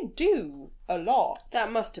she did do a lot.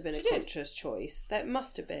 That must have been a did. conscious choice. That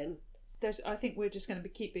must have been. I think we're just going to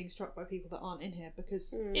keep being struck by people that aren't in here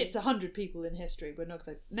because it's 100 people in history. We're never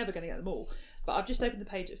going to get them all. But I've just opened the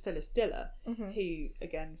page of Phyllis Diller, who,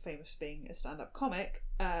 again, famous for being a stand-up comic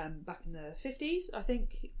back in the 50s, I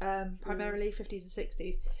think, primarily 50s and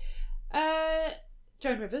 60s.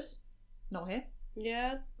 Joan Rivers, not here.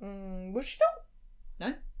 Yeah. Was she not?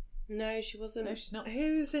 No, No, she wasn't. no, she's not.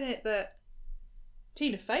 Who's in it that?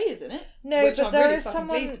 Tina Fey is in it. No, which but I'm there really is fucking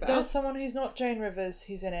someone. pleased about. There's someone who's not Joan Rivers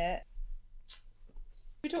who's in it.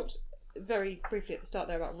 We talked very briefly at the start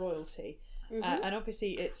there about royalty, and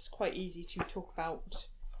obviously it's quite easy to talk about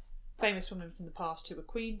famous women from the past who were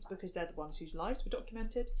queens because they're the ones whose lives were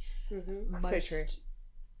documented So true.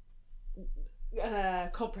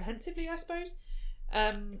 comprehensively, I suppose,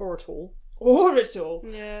 Or at all. or at all,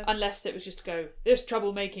 Yeah. unless it was just to go this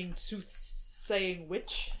troublemaking soothsaying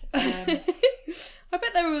witch. I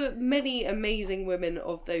bet there were many amazing women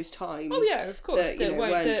of those times. Oh yeah, of course, that, that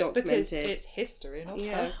weren't because documented. it's history, not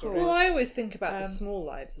Yeah, of history. course. Well, I always think about the small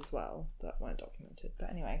lives as well that weren't documented. But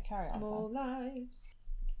anyway, carry on. Small Sam. lives.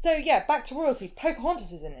 So yeah, back to royalty.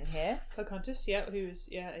 Pocahontas isn't in here. Pocahontas, yeah, who is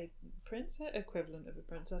a princess, equivalent of a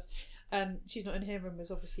princess. She's not in here and was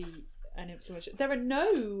obviously an influential. There are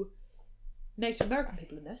no Native American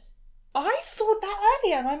people in this. I thought that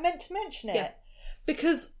earlier, and I meant to mention it Yeah.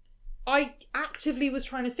 because I actively was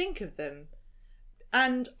trying to think of them,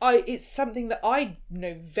 and it's something that I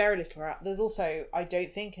know very little about. There's also, I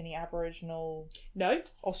don't think, any Aboriginal No,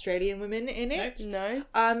 Australian women in it. No.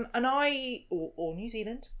 And or New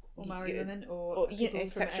Zealand, or Maori women, or or, you people know,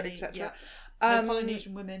 et from cetera, any, et cetera. yeah. No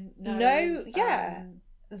Polynesian women. No, no, yeah.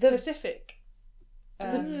 The Pacific.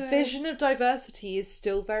 the vision of diversity is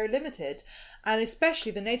still very limited, and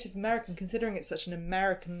especially the Native American, considering it's such an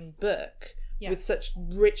American book, with such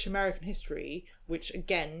rich American history, which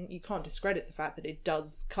again, you can't discredit the fact that it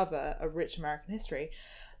does cover a rich American history.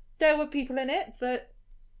 There were people in it that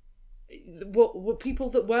were people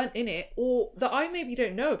that weren't in it, or that I maybe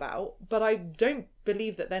don't know about, but I don't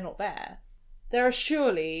believe that they're not there. There are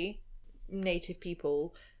surely native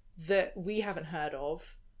people that we haven't heard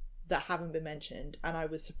of that haven't been mentioned, and I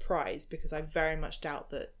was surprised because I very much doubt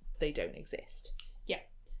that they don't exist. Yeah,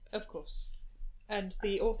 of course. And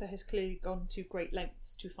the author has clearly gone to great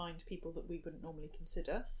lengths to find people that we wouldn't normally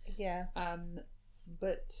consider. Yeah.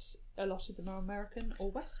 But a lot of them are American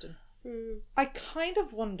or Western. I kind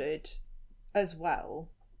of wondered as well,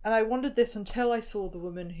 and I wondered this until I saw the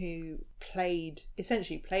woman who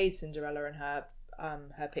essentially played Cinderella, and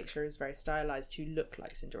her picture is very stylized to look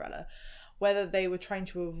like Cinderella, whether they were trying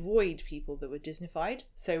to avoid people that were Disneyfied,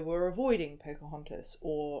 so we're avoiding Pocahontas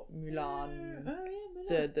or Mulan, Mulan.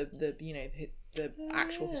 the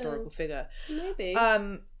actual historical figure. Maybe.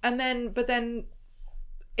 But then,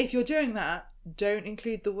 if you're doing that, don't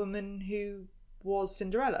include the woman who was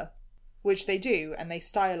Cinderella, which they do, and they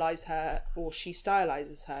stylize her, or she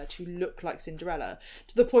stylizes her to look like Cinderella,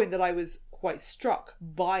 to the point that I was quite struck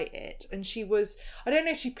by it. And she was, I don't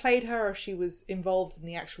know if she played her or if she was involved in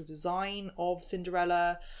the actual design of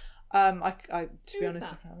Cinderella. To be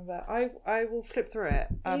honest, I can't remember. I will flip through it.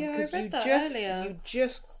 I read that earlier.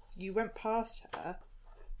 You went past her.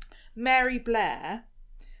 Mary Blair,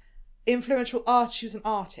 influential art. She was an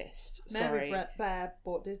artist. Mary Blair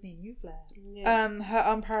bought Disney New Blair. Yeah. Her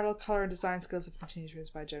unparalleled colour and design skills have continued to be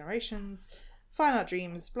inspired generations. Fine art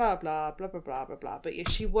dreams, blah blah blah blah blah blah blah. But yeah,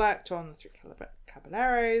 she worked on the Three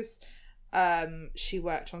Caballeros. She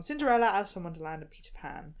worked on Cinderella, Alice in Wonderland, and Peter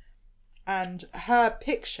Pan. And her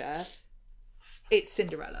picture, it's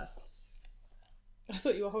Cinderella. I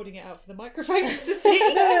thought you were holding it out for the microphones to see.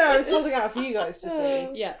 No, I was holding it out for you guys to see.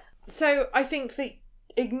 Yeah. So I think that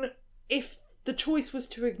if the choice was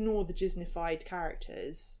to ignore the Disneyfied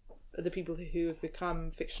characters, the people who have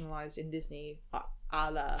become fictionalized in Disney, a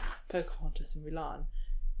la Pocahontas and Mulan,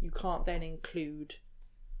 you can't then include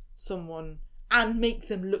someone and make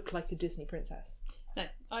them look like a Disney princess. No,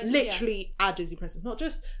 literally a Disney princess, not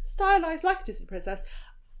just stylized like a Disney princess,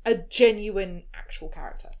 a genuine actual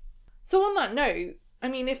character. So on that note, I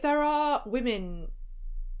mean, if there are women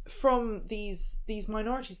from these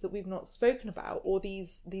minorities that we've not spoken about, or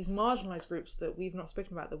these marginalised groups that we've not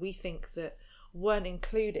spoken about, that we think that weren't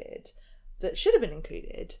included, that should have been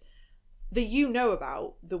included, that you know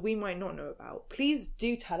about, that we might not know about, please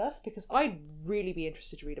do tell us, because I'd really be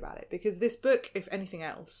interested to read about it. Because this book, if anything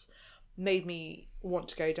else, made me want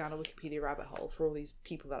to go down a Wikipedia rabbit hole for all these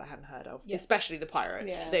people that I hadn't heard of, especially the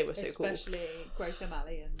pirates. Yeah, they were so cool. Especially Grace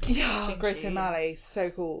O'Malley and Grace O'Malley, so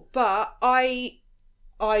cool. But I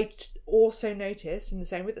also noticed, and the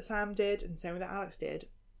same with that Sam did, and the same with that Alex did,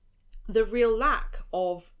 the real lack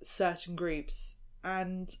of certain groups.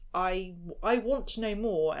 And I want to know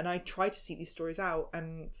more, and I tried to seek these stories out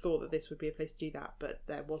and thought that this would be a place to do that, but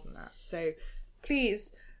there wasn't that. So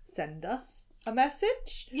please send us a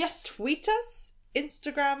message. Yes. Tweet us.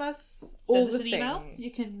 Instagram us. Send us an email.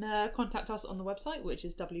 You can contact us on the website, which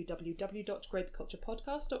is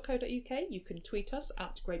www.grapeculturepodcast.co.uk. You can tweet us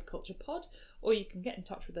at grapeculturepod, or you can get in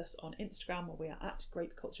touch with us on Instagram, where we are at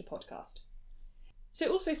grapeculturepodcast. So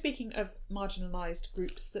also, speaking of marginalised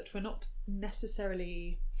groups that were not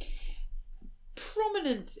necessarily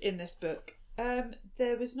prominent in this book,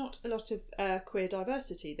 there was not a lot of queer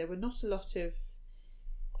diversity. There were not a lot of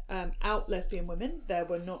out lesbian women. There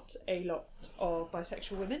were not a lot of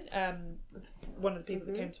bisexual women. One of the people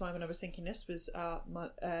that came to mind when I was thinking this was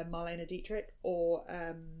Marlene Dietrich, or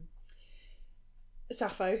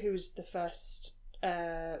Sappho, who was the first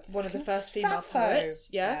one of the first female poets.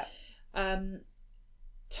 Yeah.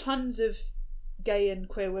 Tons of gay and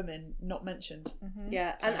queer women not mentioned.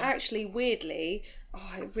 Yeah, and actually, weirdly,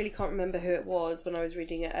 I really can't remember who it was when I was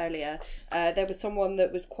reading it earlier. There was someone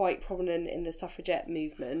that was quite prominent in the suffragette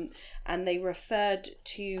movement, and they referred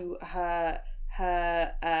to her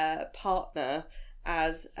partner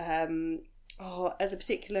as as a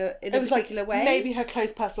particular way. Maybe her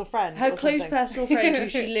close personal friend. Her close personal friend who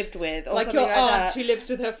she lived with, or like something your like aunt that. who lives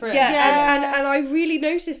with her friend. Yeah. And I really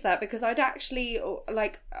noticed that, because I'd actually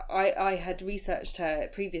I had researched her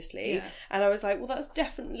previously, and I was like, well, that's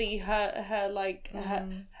definitely her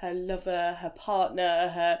lover, her partner,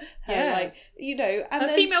 her like, you know, and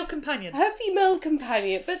her female companion. But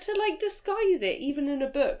to like disguise it even in a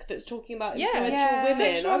book that's talking about influential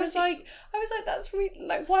women, I was like, that's really,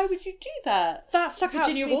 like, why would you do that? That stuck out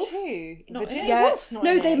to Virginia me Woolf? too. Not in Virginia it? Woolf's not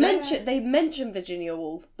No, in they it. mention Virginia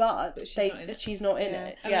Woolf, but she's not in it. she's not in Yeah.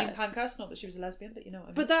 it. Emmeline Pankhurst, not that she was a lesbian, but you know what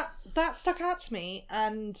I mean. But that stuck out to me,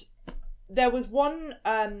 and there was one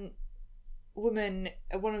woman,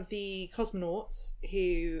 one of the cosmonauts,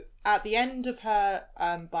 who at the end of her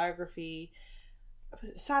biography, was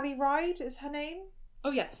it Sally Ride? Is her name?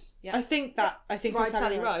 Oh yes, yeah. I think it was Ride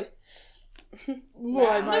Sally Ride. Well,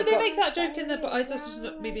 I might No, have they got- make that joke in there, but this is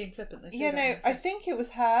not me being flippant. They say Yeah, that no, in the I thing. think it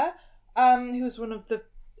was her, who was one of the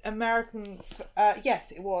American.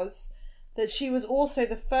 Yes, it was. That she was also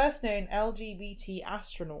the first known LGBT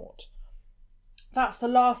astronaut. That's the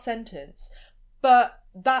last sentence, but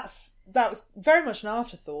that was very much an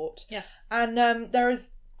afterthought. Yeah, and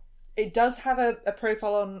it does have a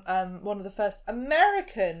profile on one of the first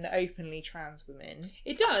American openly trans women.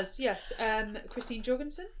 it does. Yes, Christine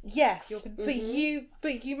Jorgensen. Yes, Jorgensen.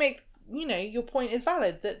 but you make, your point is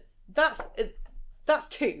valid, that's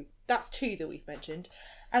two that we've mentioned,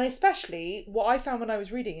 and especially what I found when I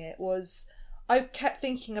was reading it was I kept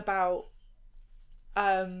thinking about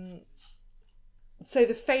so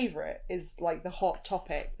The Favourite is like the hot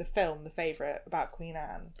topic, the film The Favourite about Queen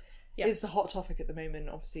Anne. Yes. Is the hot topic at the moment,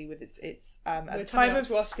 obviously, with its at We're the coming time up of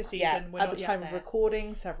to Oscar season. yeah, We're at not the yet time of there.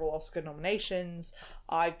 recording, several Oscar nominations.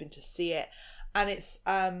 I've been to see it, and it's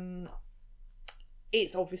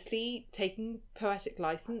obviously taking poetic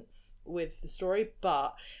license with the story,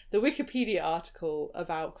 but the Wikipedia article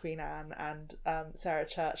about Queen Anne and Sarah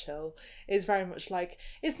Churchill is very much like,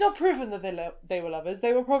 it's not proven that they were lovers.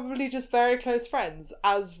 They were probably just very close friends,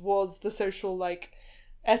 as was the social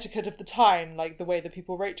etiquette of the time, like the way that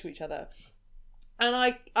people wrote to each other. And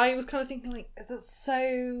I was kind of thinking, like, that's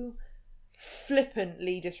so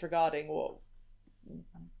flippantly disregarding what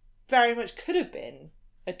very much could have been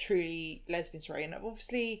a truly lesbian story. And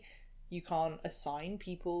obviously you can't assign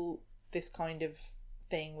people this kind of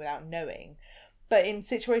thing without knowing, but in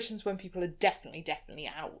situations when people are definitely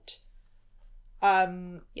out,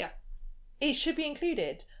 it should be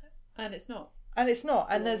included. And it's not.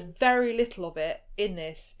 And there's very little of it in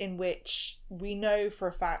this, in which we know for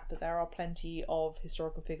a fact that there are plenty of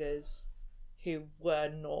historical figures who were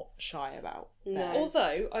not shy about No.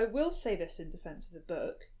 Although I will say this in defence of the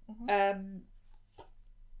book,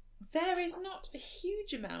 there is not a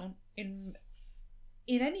huge amount in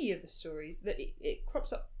any of the stories that it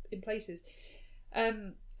crops up in places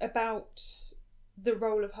about the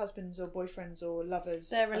role of husbands or boyfriends or lovers,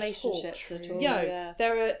 Their at all. relationships at all. Yeah,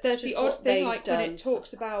 there's Just the odd what thing, they've like done. when it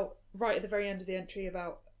talks about right at the very end of the entry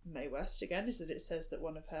about Mae West again, is that it says that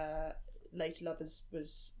one of her later lovers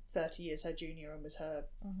was 30 years her junior and was her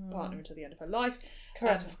partner until the end of her life.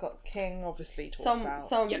 Coretta Scott King obviously talks about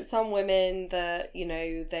Some women that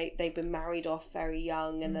they've been married off very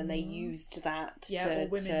young and then they used that or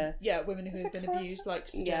women who have been Coretta? abused, like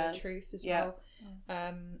Still Truth as well.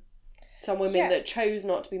 Some women that chose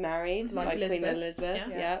not to be married, Like Queen Elizabeth.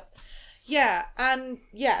 Elizabeth.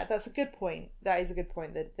 That's a good point. That is a good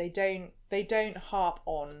point, that they don't harp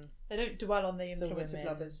on. They don't dwell on the influence of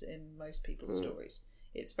women. lovers in most people's stories.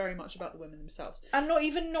 It's very much about the women themselves. And not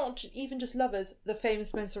even just lovers, the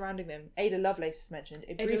famous men surrounding them. Ada Lovelace is mentioned.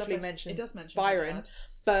 It Ada briefly Lovelace, mentions it does mention Byron, her dad.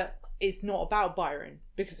 but it's not about Byron,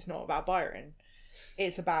 because it's not about Byron.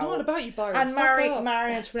 It's about... It's not about you, Byron. And Fuck off.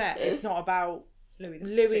 Marie Antoinette, it's not about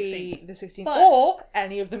Louis the 16th, But- or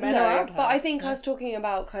any of the men around her. But I think I was talking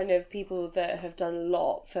about kind of people that have done a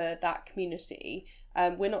lot for that community.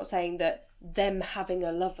 We're not saying that them having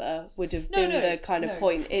a lover would have been the kind of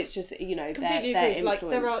point. It's just, Completely their agreed. Like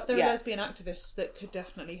there are influence. lesbian activists that could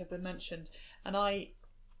definitely have been mentioned, and I,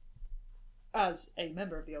 as a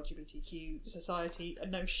member of the LGBTQ society,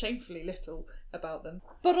 know shamefully little about them.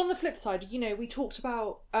 But on the flip side, we talked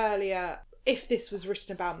about earlier, if this was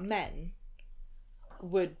written about men,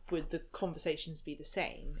 would the conversations be the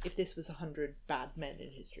same? If this was 100 bad men in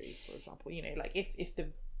history, for example, if the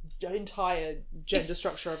entire gender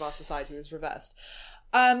structure of our society was reversed.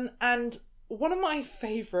 And one of my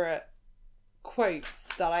favourite quotes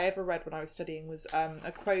that I ever read when I was studying was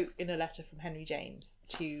a quote in a letter from Henry James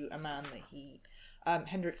to a man that he,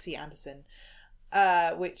 Hendrik C. Anderson,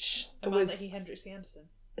 which was... Hendrik C. Anderson.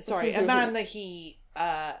 Sorry, a man that he...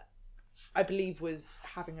 I believe was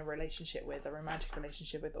having a romantic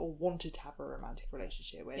relationship with, or wanted to have a romantic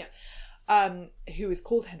relationship with, who is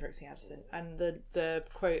called Hendrik C. Anderson. And the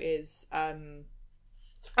quote is,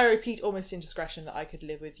 I repeat almost in discretion that I could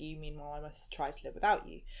live with you, meanwhile I must try to live without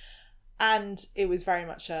you. And it was very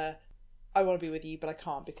much I want to be with you, but I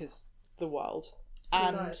can't because the world.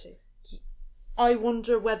 Anxiety. And I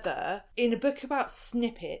wonder whether, in a book about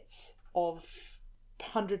snippets of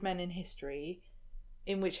 100 men in history,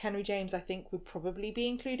 in which Henry James, I think, would probably be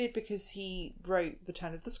included because he wrote The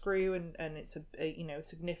Turn of the Screw, and it's a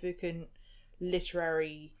significant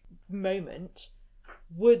literary moment.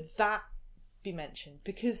 Would that be mentioned?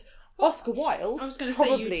 Because Oscar Wilde, I was going to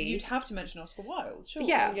probably, say you'd have to mention Oscar Wilde, sure.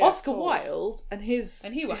 yeah, Yeah, Oscar of course. Wilde and his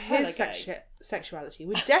And he were hella gay. sexuality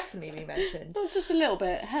would definitely be mentioned. Not just a little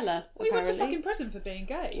bit, hella. Well, he went to apparently. fucking prison for being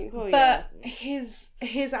gay. Well, yeah. But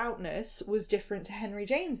his outness was different to Henry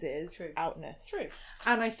James's True. outness. True.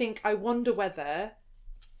 And I wonder whether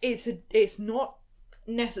it's not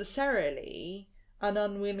necessarily an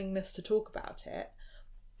unwillingness to talk about it,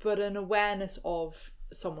 but an awareness of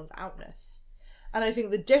someone's outness. And I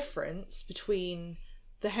think the difference between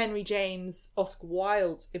the Henry James, Oscar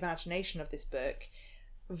Wilde imagination of this book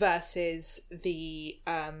versus the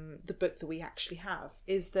book that we actually have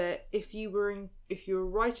is that if you were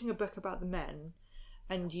writing a book about the men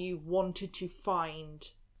and you wanted to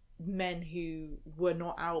find men who were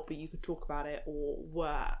not out but you could talk about it, or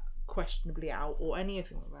were questionably out, or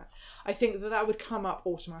anything like that, I think that would come up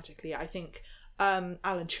automatically. I think Alan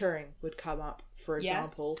Turing would come up, for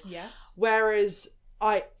example. Yes. Whereas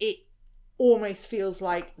it almost feels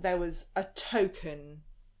like there was a token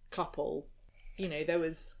couple. You know, there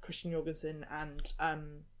was Christian Jorgensen and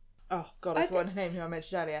oh god, I forgot her name, who I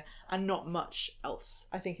mentioned earlier, and not much else.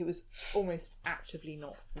 I think it was almost actively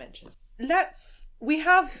not mentioned. We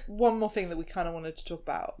have one more thing that we kind of wanted to talk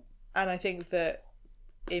about, and I think that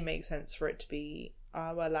it makes sense for it to be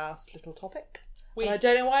our last little topic. And I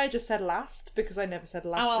don't know why I just said last, because I never said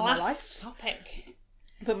last in my life. Topic.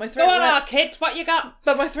 But my throat Go on, kids, what you got?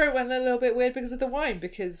 But my throat went a little bit weird because of the wine.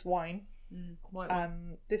 Because wine,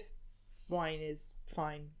 this wine is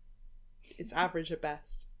fine. It's average at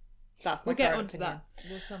best. That's my We'll get current onto opinion. that.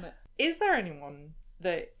 We'll sum it. Is there any woman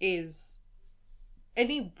that is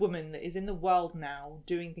in the world now,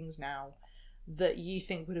 doing things now, that you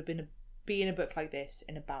think would have be in a book like this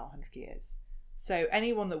in about 100 years? So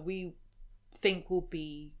anyone that we think will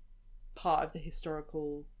be part of the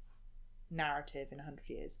historical narrative in 100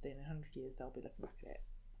 years, then in 100 years they'll be looking back at it.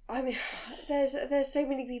 I mean, there's so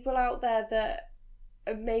many people out there that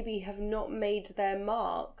maybe have not made their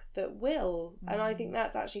mark that will, and I think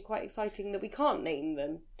that's actually quite exciting that we can't name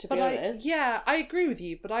them, to be honest. I agree with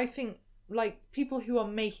you, but I think, like, people who are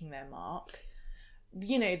making their mark,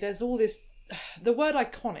 you know, there's all this, the word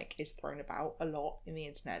iconic is thrown about a lot in the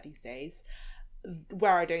internet these days,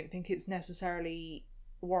 where I don't think it's necessarily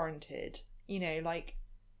warranted. You know, like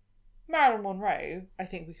Marilyn Monroe, I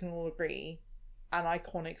think we can all agree, an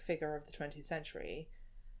iconic figure of the 20th century.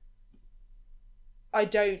 I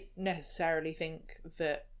don't necessarily think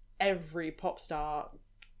that every pop star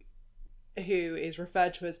who is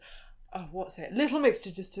referred to as Little Mix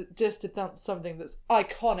to dump something that's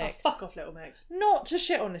iconic. Oh, fuck off, Little Mix. Not to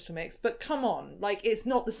shit on Little Mix, but come on, like, it's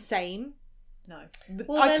not the same. No.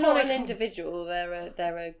 Well, they're not an individual,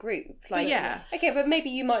 they're a group. Like, yeah. Okay, but maybe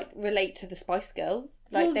you might relate to the Spice Girls.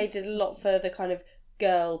 Like, they did a lot for the kind of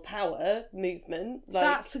girl power movement. Like,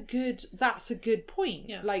 that's a good point.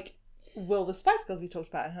 Yeah. Like, will the Spice Girls be talked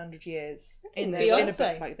about in 100 years in a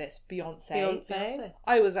book like this? Beyonce.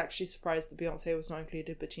 I was actually surprised that Beyonce was not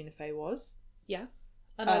included, but Tina Fey was. Yeah.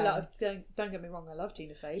 And I love, don't get me wrong, I love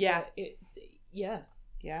Tina Fey. Yeah. But yeah.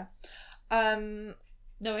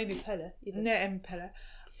 No Amy Poehler either. No Amy Poehler.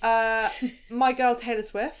 My girl Taylor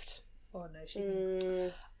Swift. Oh no, she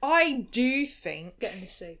can I do think get in the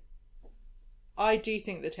sea. I do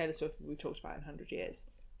think that Taylor Swift will be talked about in 100 years.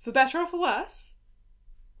 For better or for worse.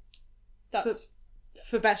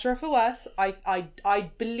 For better or for worse,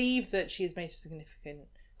 I believe that she has made a significant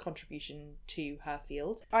contribution to her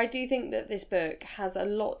field. I do think that this book has a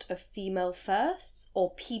lot of female firsts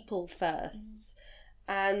or people firsts.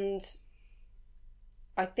 And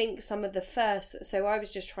I think some of the first, so I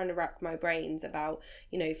was just trying to rack my brains about,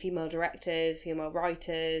 you know, female directors, female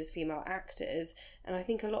writers, female actors, and I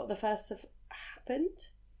think a lot of the firsts have happened.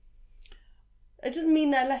 It doesn't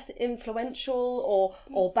mean they're less influential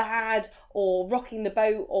or bad or rocking the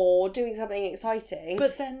boat or doing something exciting.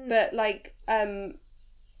 But and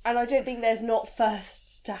I don't think there's not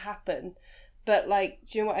firsts to happen. But, like,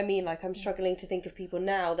 do you know what I mean? Like, I'm struggling to think of people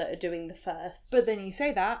now that are doing the firsts. But then you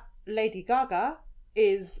say that, Lady Gaga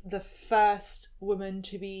is the first woman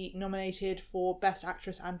to be nominated for Best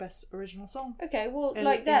Actress and Best Original Song. Okay, well, in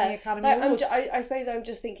the Academy Awards. I suppose I'm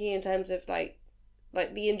just thinking in terms of, like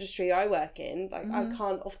the industry I work in. Like, I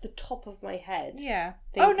can't, off the top of my head,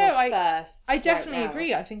 think of firsts I definitely right now.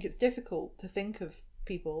 agree. I think it's difficult to think of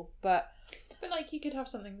people, but like, you could have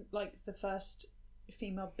something like the first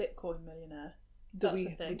female Bitcoin millionaire. that That's we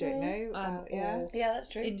the thing. don't know about. Yeah, or Yeah, that's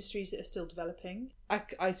true. industries that are still developing.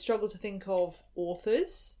 I struggle to think of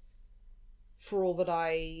authors. For all that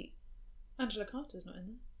Angela Carter's not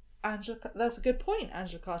in that's a good point.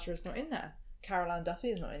 Angela Carter is not in there. Carol Ann Duffy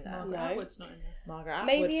is not in there. there. No. Margaret Atwood's not in there. Margaret Atwood.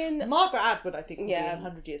 Maybe Margaret Atwood, I think, will be Yeah. in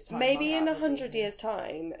 100 years' time. Maybe Margaret in Atwood will be 100 there. years'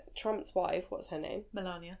 time, Trump's wife, what's her name?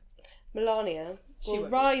 Melania. Melania, She will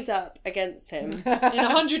won't be. rise up against him. In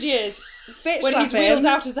 100 years, Bitch when slap he's wheeled him.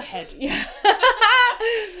 out as a head. Yeah.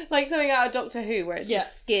 Like something out of Doctor Who where it's Yeah.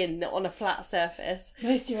 just skin on a flat surface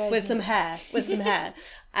with some hair.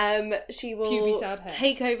 She will Pubes-out hair.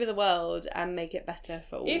 take over the world and make it better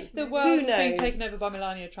for all. If the Who world is being knows? taken over by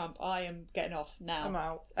Melania Trump, I am getting off now. I'm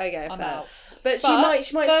out. Okay, I'm fair. out. But she But might first-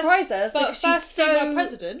 surprise us But because she's first female so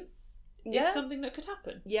president Yeah. is something that could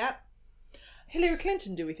happen. Yeah. Hillary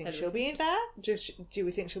Clinton, do we think Hillary she'll be in there? Do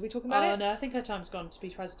we think she'll be talking about Oh it? no, I think her time's gone to be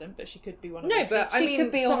president, but she could be one of No, those but I She mean,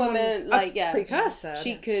 could be a someone- woman, like, yeah. precursor.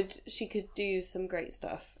 She could do some great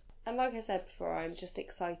stuff. And like I said before, I'm just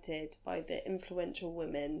excited by the influential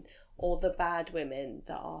women or the bad women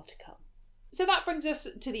that are to come. So that brings us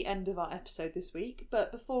to the end of our episode this week.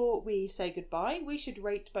 But before we say goodbye, we should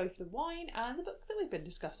rate both the wine and the book that we've been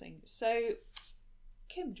discussing. So,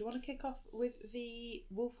 Kim, do you want to kick off with the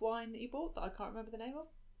wolf wine that you bought that I can't remember the name of?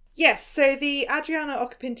 Yes, so the Adriana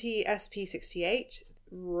Occhipinti SP68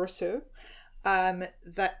 Rosso.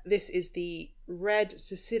 That this is the red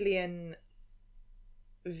Sicilian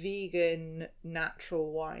vegan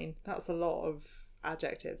natural wine. That's a lot of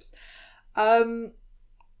adjectives. I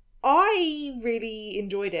really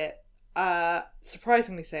enjoyed it.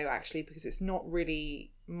 Surprisingly so, actually, because it's not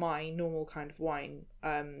really my normal kind of wine.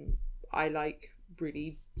 I like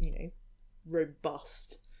really,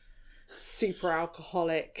 robust, super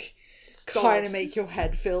alcoholic, kind of make your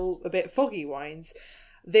head feel a bit foggy wines.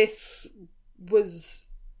 This was,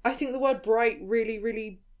 I think the word bright really,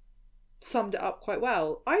 really summed it up quite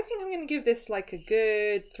well. I think I'm going to give this like a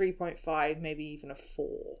good 3.5, maybe even a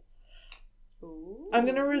 4. Ooh. I'm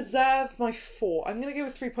going to reserve my 4. I'm going to go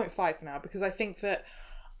with 3.5 for now because I think that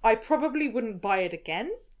I probably wouldn't buy it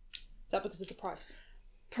again. Is that because of the price?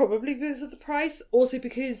 Probably because of the price. Also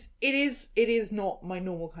because it is not my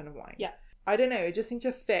normal kind of wine. Yeah. I don't know. It just seemed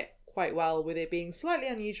to fit quite well with it being slightly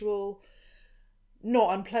unusual,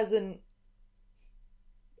 not unpleasant.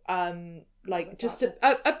 Like just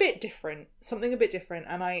a bit different, something a bit different,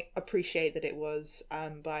 and I appreciate that it was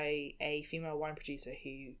by a female wine producer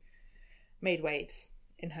who made waves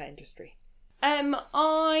in her industry.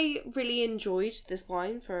 I really enjoyed this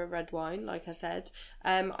wine for a red wine, like I said.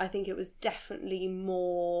 I think it was definitely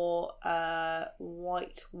more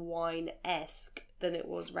white wine-esque than it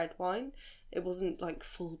was red wine. It wasn't like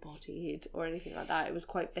full-bodied or anything like that. It was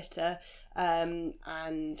quite bitter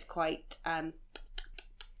and quite,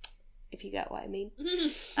 if you get what I mean.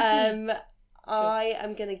 I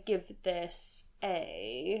am going to give this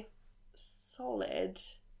a solid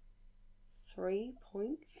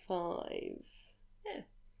 3.5. Yeah.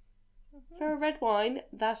 For a red wine,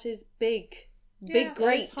 that is big. Yeah, Big that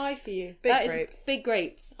grapes. That's high for you. Big That is grapes. big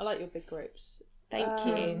grapes. I like your big grapes. Thank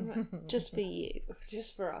you. Just for you.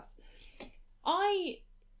 Just for us. I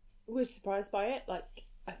was surprised by it, like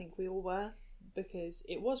I think we all were, because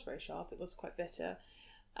it was very sharp, it was quite bitter,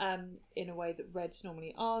 in a way that reds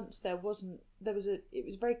normally aren't. It was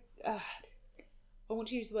very, I want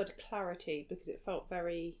to use the word clarity because it felt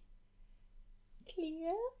very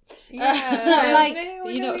clear. Yeah, like, I know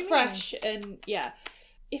what you mean. fresh, and yeah.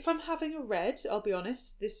 If I'm having a red, I'll be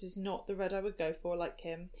honest, this is not the red I would go for, like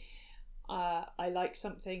Kim. I like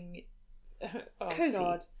something... oh, Cozy.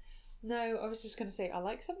 God. No, I was just going to say, I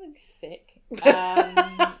like something thick.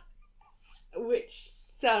 Which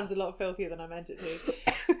sounds a lot filthier than I meant it to.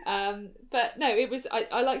 But no, it was...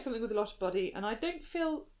 I like something with a lot of body, and I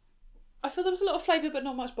feel there was a lot of flavour, but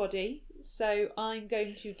not much body. So I'm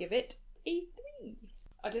going to give it a 3.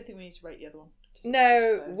 I don't think we need to rate the other one.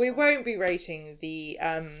 No, we won't be rating the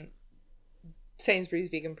Sainsbury's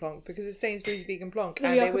Vegan Plonk because it's Sainsbury's Vegan Plonk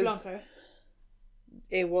and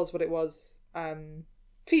it was what it was.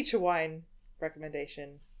 Feature wine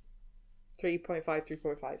recommendation 3.5,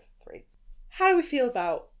 3.5, 3. How do we feel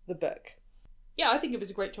about the book? Yeah, I think it was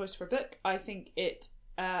a great choice for a book. I think it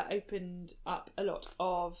opened up a lot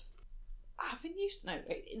of avenues. No,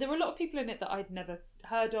 there were a lot of people in it that I'd never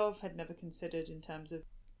heard of, had never considered in terms of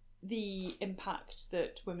the impact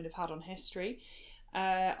that women have had on history.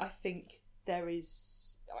 I think there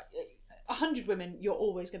is 100 women, you're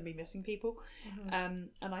always going to be missing people. Mm-hmm.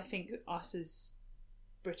 And I think us as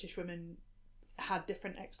British women had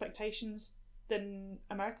different expectations than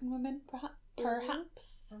American women, perhaps.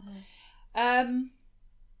 Mm-hmm.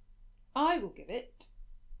 I will give it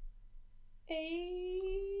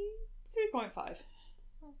a 3.5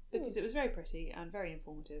 because it was very pretty and very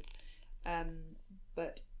informative,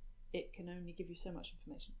 but it can only give you so much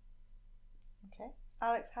information. Okay.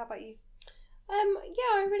 Alex, how about you?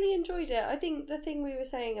 Yeah, I really enjoyed it. I think the thing we were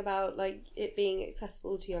saying about like it being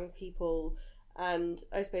accessible to young people and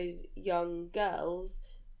I suppose young girls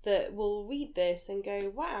that will read this and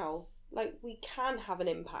go, wow, like we can have an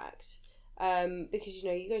impact. Because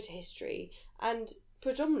you go to history and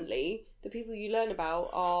predominantly the people you learn about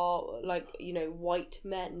are like white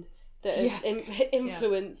men that have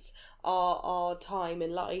influenced our time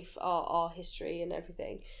in life, our history and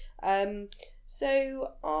everything.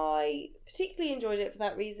 So I particularly enjoyed it for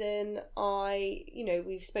that reason.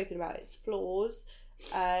 We've spoken about its flaws.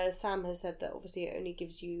 Sam has said that obviously it only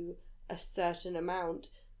gives you a certain amount,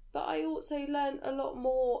 but I also learned a lot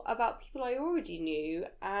more about people I already knew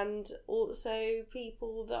and also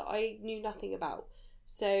people that I knew nothing about.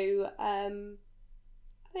 So, as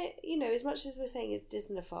much as we're saying it's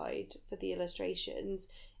Disneyfied for the illustrations,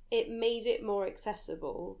 it made it more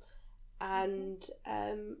accessible. And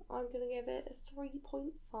I'm going to give it a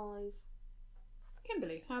 3.5.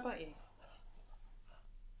 Kimberly, how about you?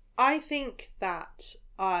 I think that,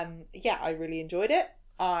 I really enjoyed it.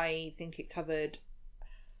 I think it covered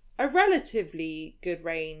a relatively good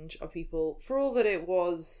range of people for all that it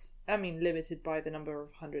was, limited by the number of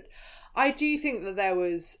 100. I do think that there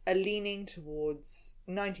was a leaning towards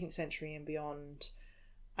 19th century and beyond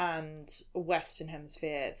and Western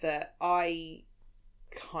Hemisphere that I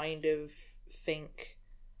kind of think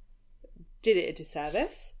did it a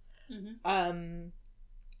disservice,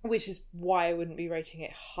 which is why I wouldn't be rating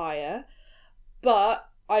it higher. But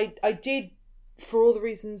I did, for all the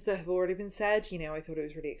reasons that have already been said, I thought it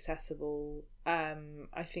was really accessible. I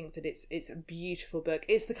think that it's a beautiful book.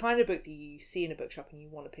 It's the kind of book that you see in a bookshop and you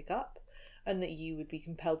want to pick up and that you would be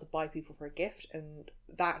compelled to buy people for a gift, and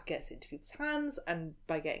that gets into people's hands, and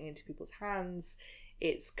by getting into people's hands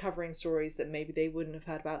it's covering stories that maybe they wouldn't have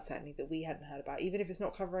heard about, certainly that we hadn't heard about. Even if it's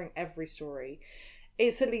not covering every story,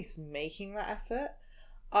 it's at least making that effort.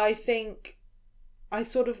 I think I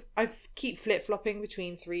keep flip-flopping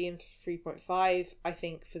between 3 and 3.5, I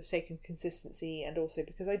think, for the sake of consistency, and also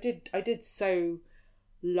because I did so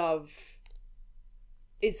love...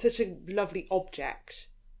 It's such a lovely object,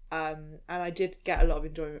 and I did get a lot of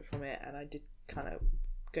enjoyment from it, and I did kind of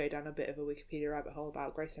go down a bit of a Wikipedia rabbit hole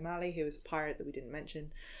about Grace O'Malley, who was a pirate that we didn't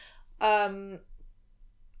mention. 3.5.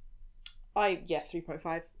 I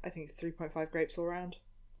think it's 3.5 grapes all round.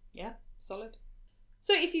 Yeah, solid.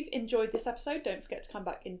 So if you've enjoyed this episode, don't forget to come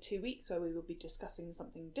back in 2 weeks where we will be discussing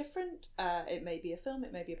something different. It may be a film,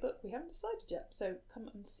 it may be a book, we haven't decided yet, so come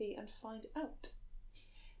and see and find out.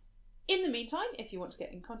 In the meantime, if you want to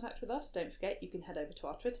get in contact with us, don't forget you can head over to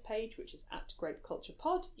our Twitter page, which is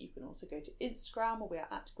 @GrapeCulturePod. You can also go to Instagram, where we are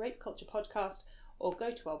 @GrapeCulturePodcast, or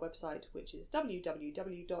go to our website, which is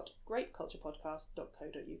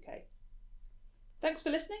www.grapeculturepodcast.co.uk. Thanks for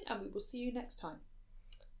listening, and we will see you next time.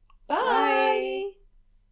 Bye! Bye.